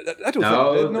 No, I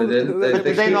don't think.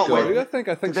 Did they not win? I think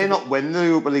did they not win the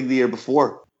Europa League the year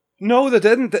before? No, they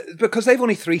didn't, because they've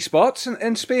only 3 spots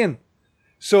in Spain.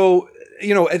 So,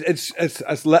 you know, it's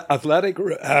Athletic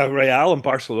Real and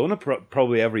Barcelona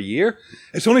probably every year.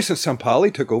 It's only since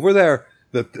Sampaoli took over there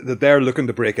that they're looking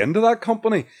to break into that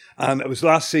company. And it was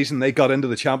last season they got into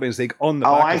the Champions League on the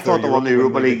back I of thought they won the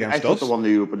Europa League. I thought they won the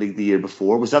Europa League the year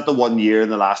before. Was that the one year in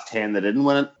the last 10 they didn't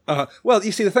win it? Well,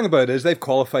 you see, the thing about it is they've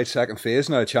qualified second phase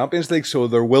now, Champions League, so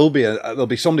there'll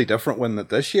be somebody different winning it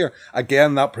this year.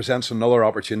 Again, that presents another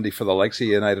opportunity for the likes of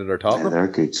United or Tottenham. Yeah, they're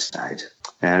a good side.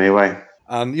 Anyway.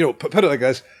 And, you know, put it like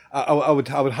this, I would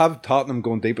have Tottenham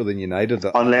going deeper than United.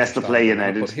 Unless they play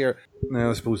United. But here, no,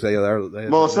 I suppose they are.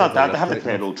 Well, it's not that. They haven't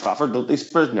played Old Trafford, don't they?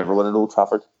 Spurs never win at Old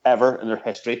Trafford, ever in their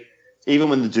history. Even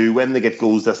when they do win, they get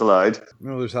goals disallowed.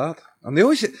 No, there's that. And they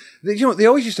always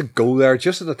used to go there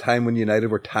just at the time when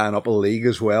United were tying up a league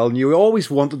as well. And you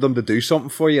always wanted them to do something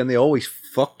for you, and they always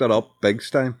fucked it up big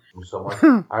time.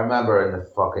 I remember in the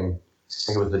fucking... I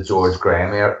think it was the George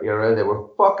Graham era. They were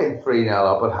fucking 3-0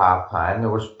 up at half time. They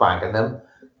were spanking them.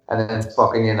 And then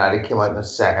fucking United came out in the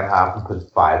second half and put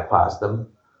 5 past them.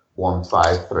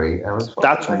 1-5-3.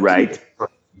 That's right.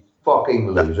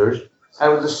 Fucking losers.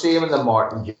 And it was the same in the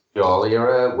Martin Jolly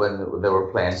era when they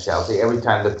were playing Chelsea. Every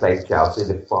time they played Chelsea,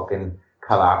 they fucking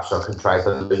collapsed or contrived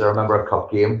to lose. I remember a cup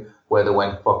game where they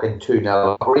went fucking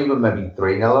 2-0 up or even maybe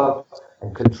 3-0 up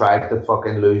and contrived to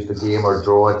fucking lose the game or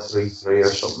draw it 3-3 or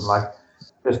something like that.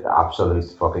 Just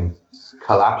absolute fucking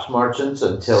collapse merchants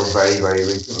until very, very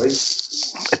recently.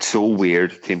 It's so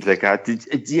weird, teams like that.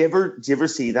 Did you ever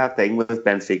see that thing with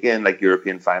Benfica in like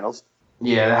European finals?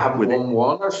 Yeah, they have won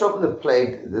one or something. They've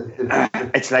played.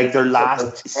 It's like their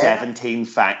last 17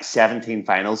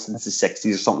 finals since the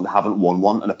 60s or something. They haven't won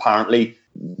one, and apparently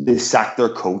they sacked their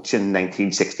coach in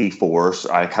 1964.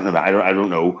 So I can't remember. I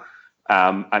don't know.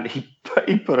 And he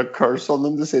put a curse on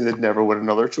them to say they'd never win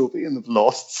another trophy, and they've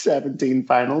lost 17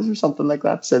 finals or something like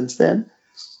that since then.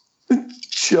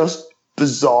 It's just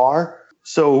bizarre.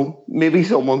 So maybe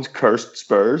someone's cursed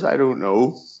Spurs. I don't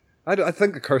know. I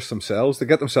think they curse themselves. They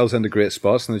get themselves into great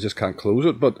spots and they just can't close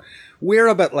it. But we're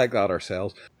a bit like that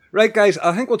ourselves. Right, guys,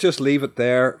 I think we'll just leave it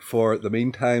there for the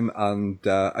meantime. And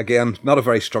again, not a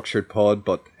very structured pod,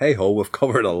 but hey-ho, we've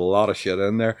covered a lot of shit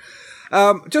in there.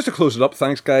 Just to close it up,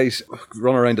 thanks, guys.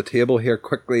 Run around the table here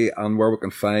quickly and where we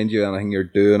can find you, anything you're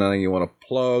doing, anything you want to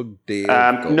plug, Dave.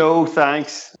 No,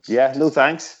 thanks. Yeah, no,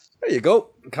 thanks. There you go.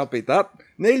 Can't beat that.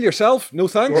 Neil, yourself, no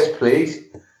thanks. Yes, please.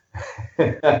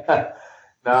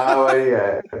 No,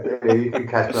 you can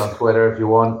catch me on Twitter if you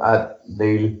want, at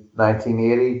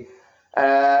Neil1980.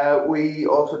 We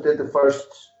also did the first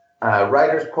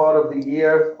Writers Pod of the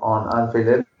year on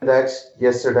Anfield Index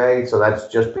yesterday, so that's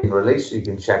just been released, so you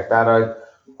can check that out.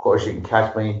 Of course, you can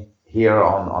catch me here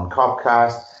on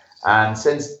Copcast. And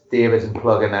since Dave isn't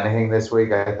plugging anything this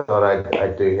week, I thought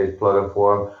I'd do his plugging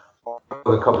for him.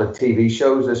 A couple of TV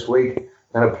shows this week.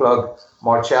 I'm going to plug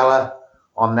Marcella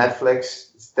on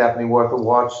Netflix. It's definitely worth a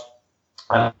watch.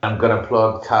 And I'm going to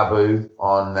plug Taboo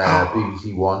on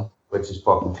BBC One, which is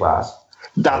fucking class.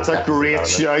 That's a great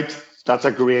shout. That's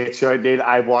a great shout, Neil.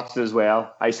 I watched it as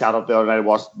well. I sat up there and I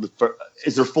watched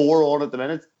is there 4 on at the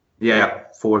minute? Yeah,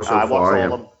 4 so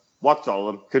far. Watched all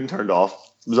of them. Couldn't turn it off.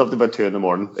 It was up to about 2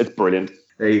 a.m. It's brilliant.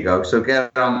 There you go. So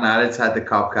get on that. It's had the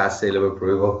Copcast seal of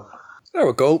approval. There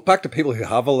we go. Back to people who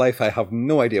have a life. I have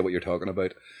no idea what you're talking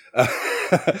about.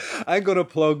 I'm going to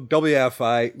plug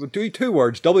WFI. Do 2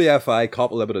 words. WFI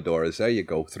Cop Libertadores. There you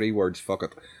go. 3 words. Fuck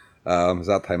it. It's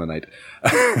that time of night.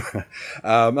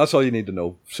 That's all you need to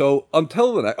know. So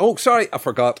until the next... Oh, sorry. I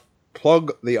forgot.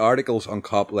 Plug the articles on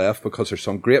Cop Left because there's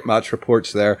some great match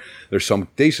reports there. There's some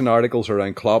decent articles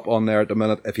around Klopp on there at the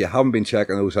minute. If you haven't been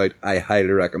checking those out, I highly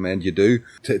recommend you do.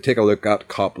 Take a look at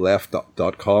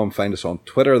copleft.com. Find us on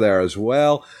Twitter there as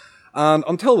well. And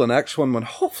until the next one, when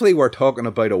hopefully we're talking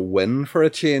about a win for a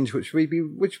change, which would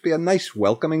be a nice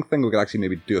welcoming thing. We could actually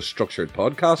maybe do a structured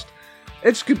podcast.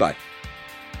 It's goodbye.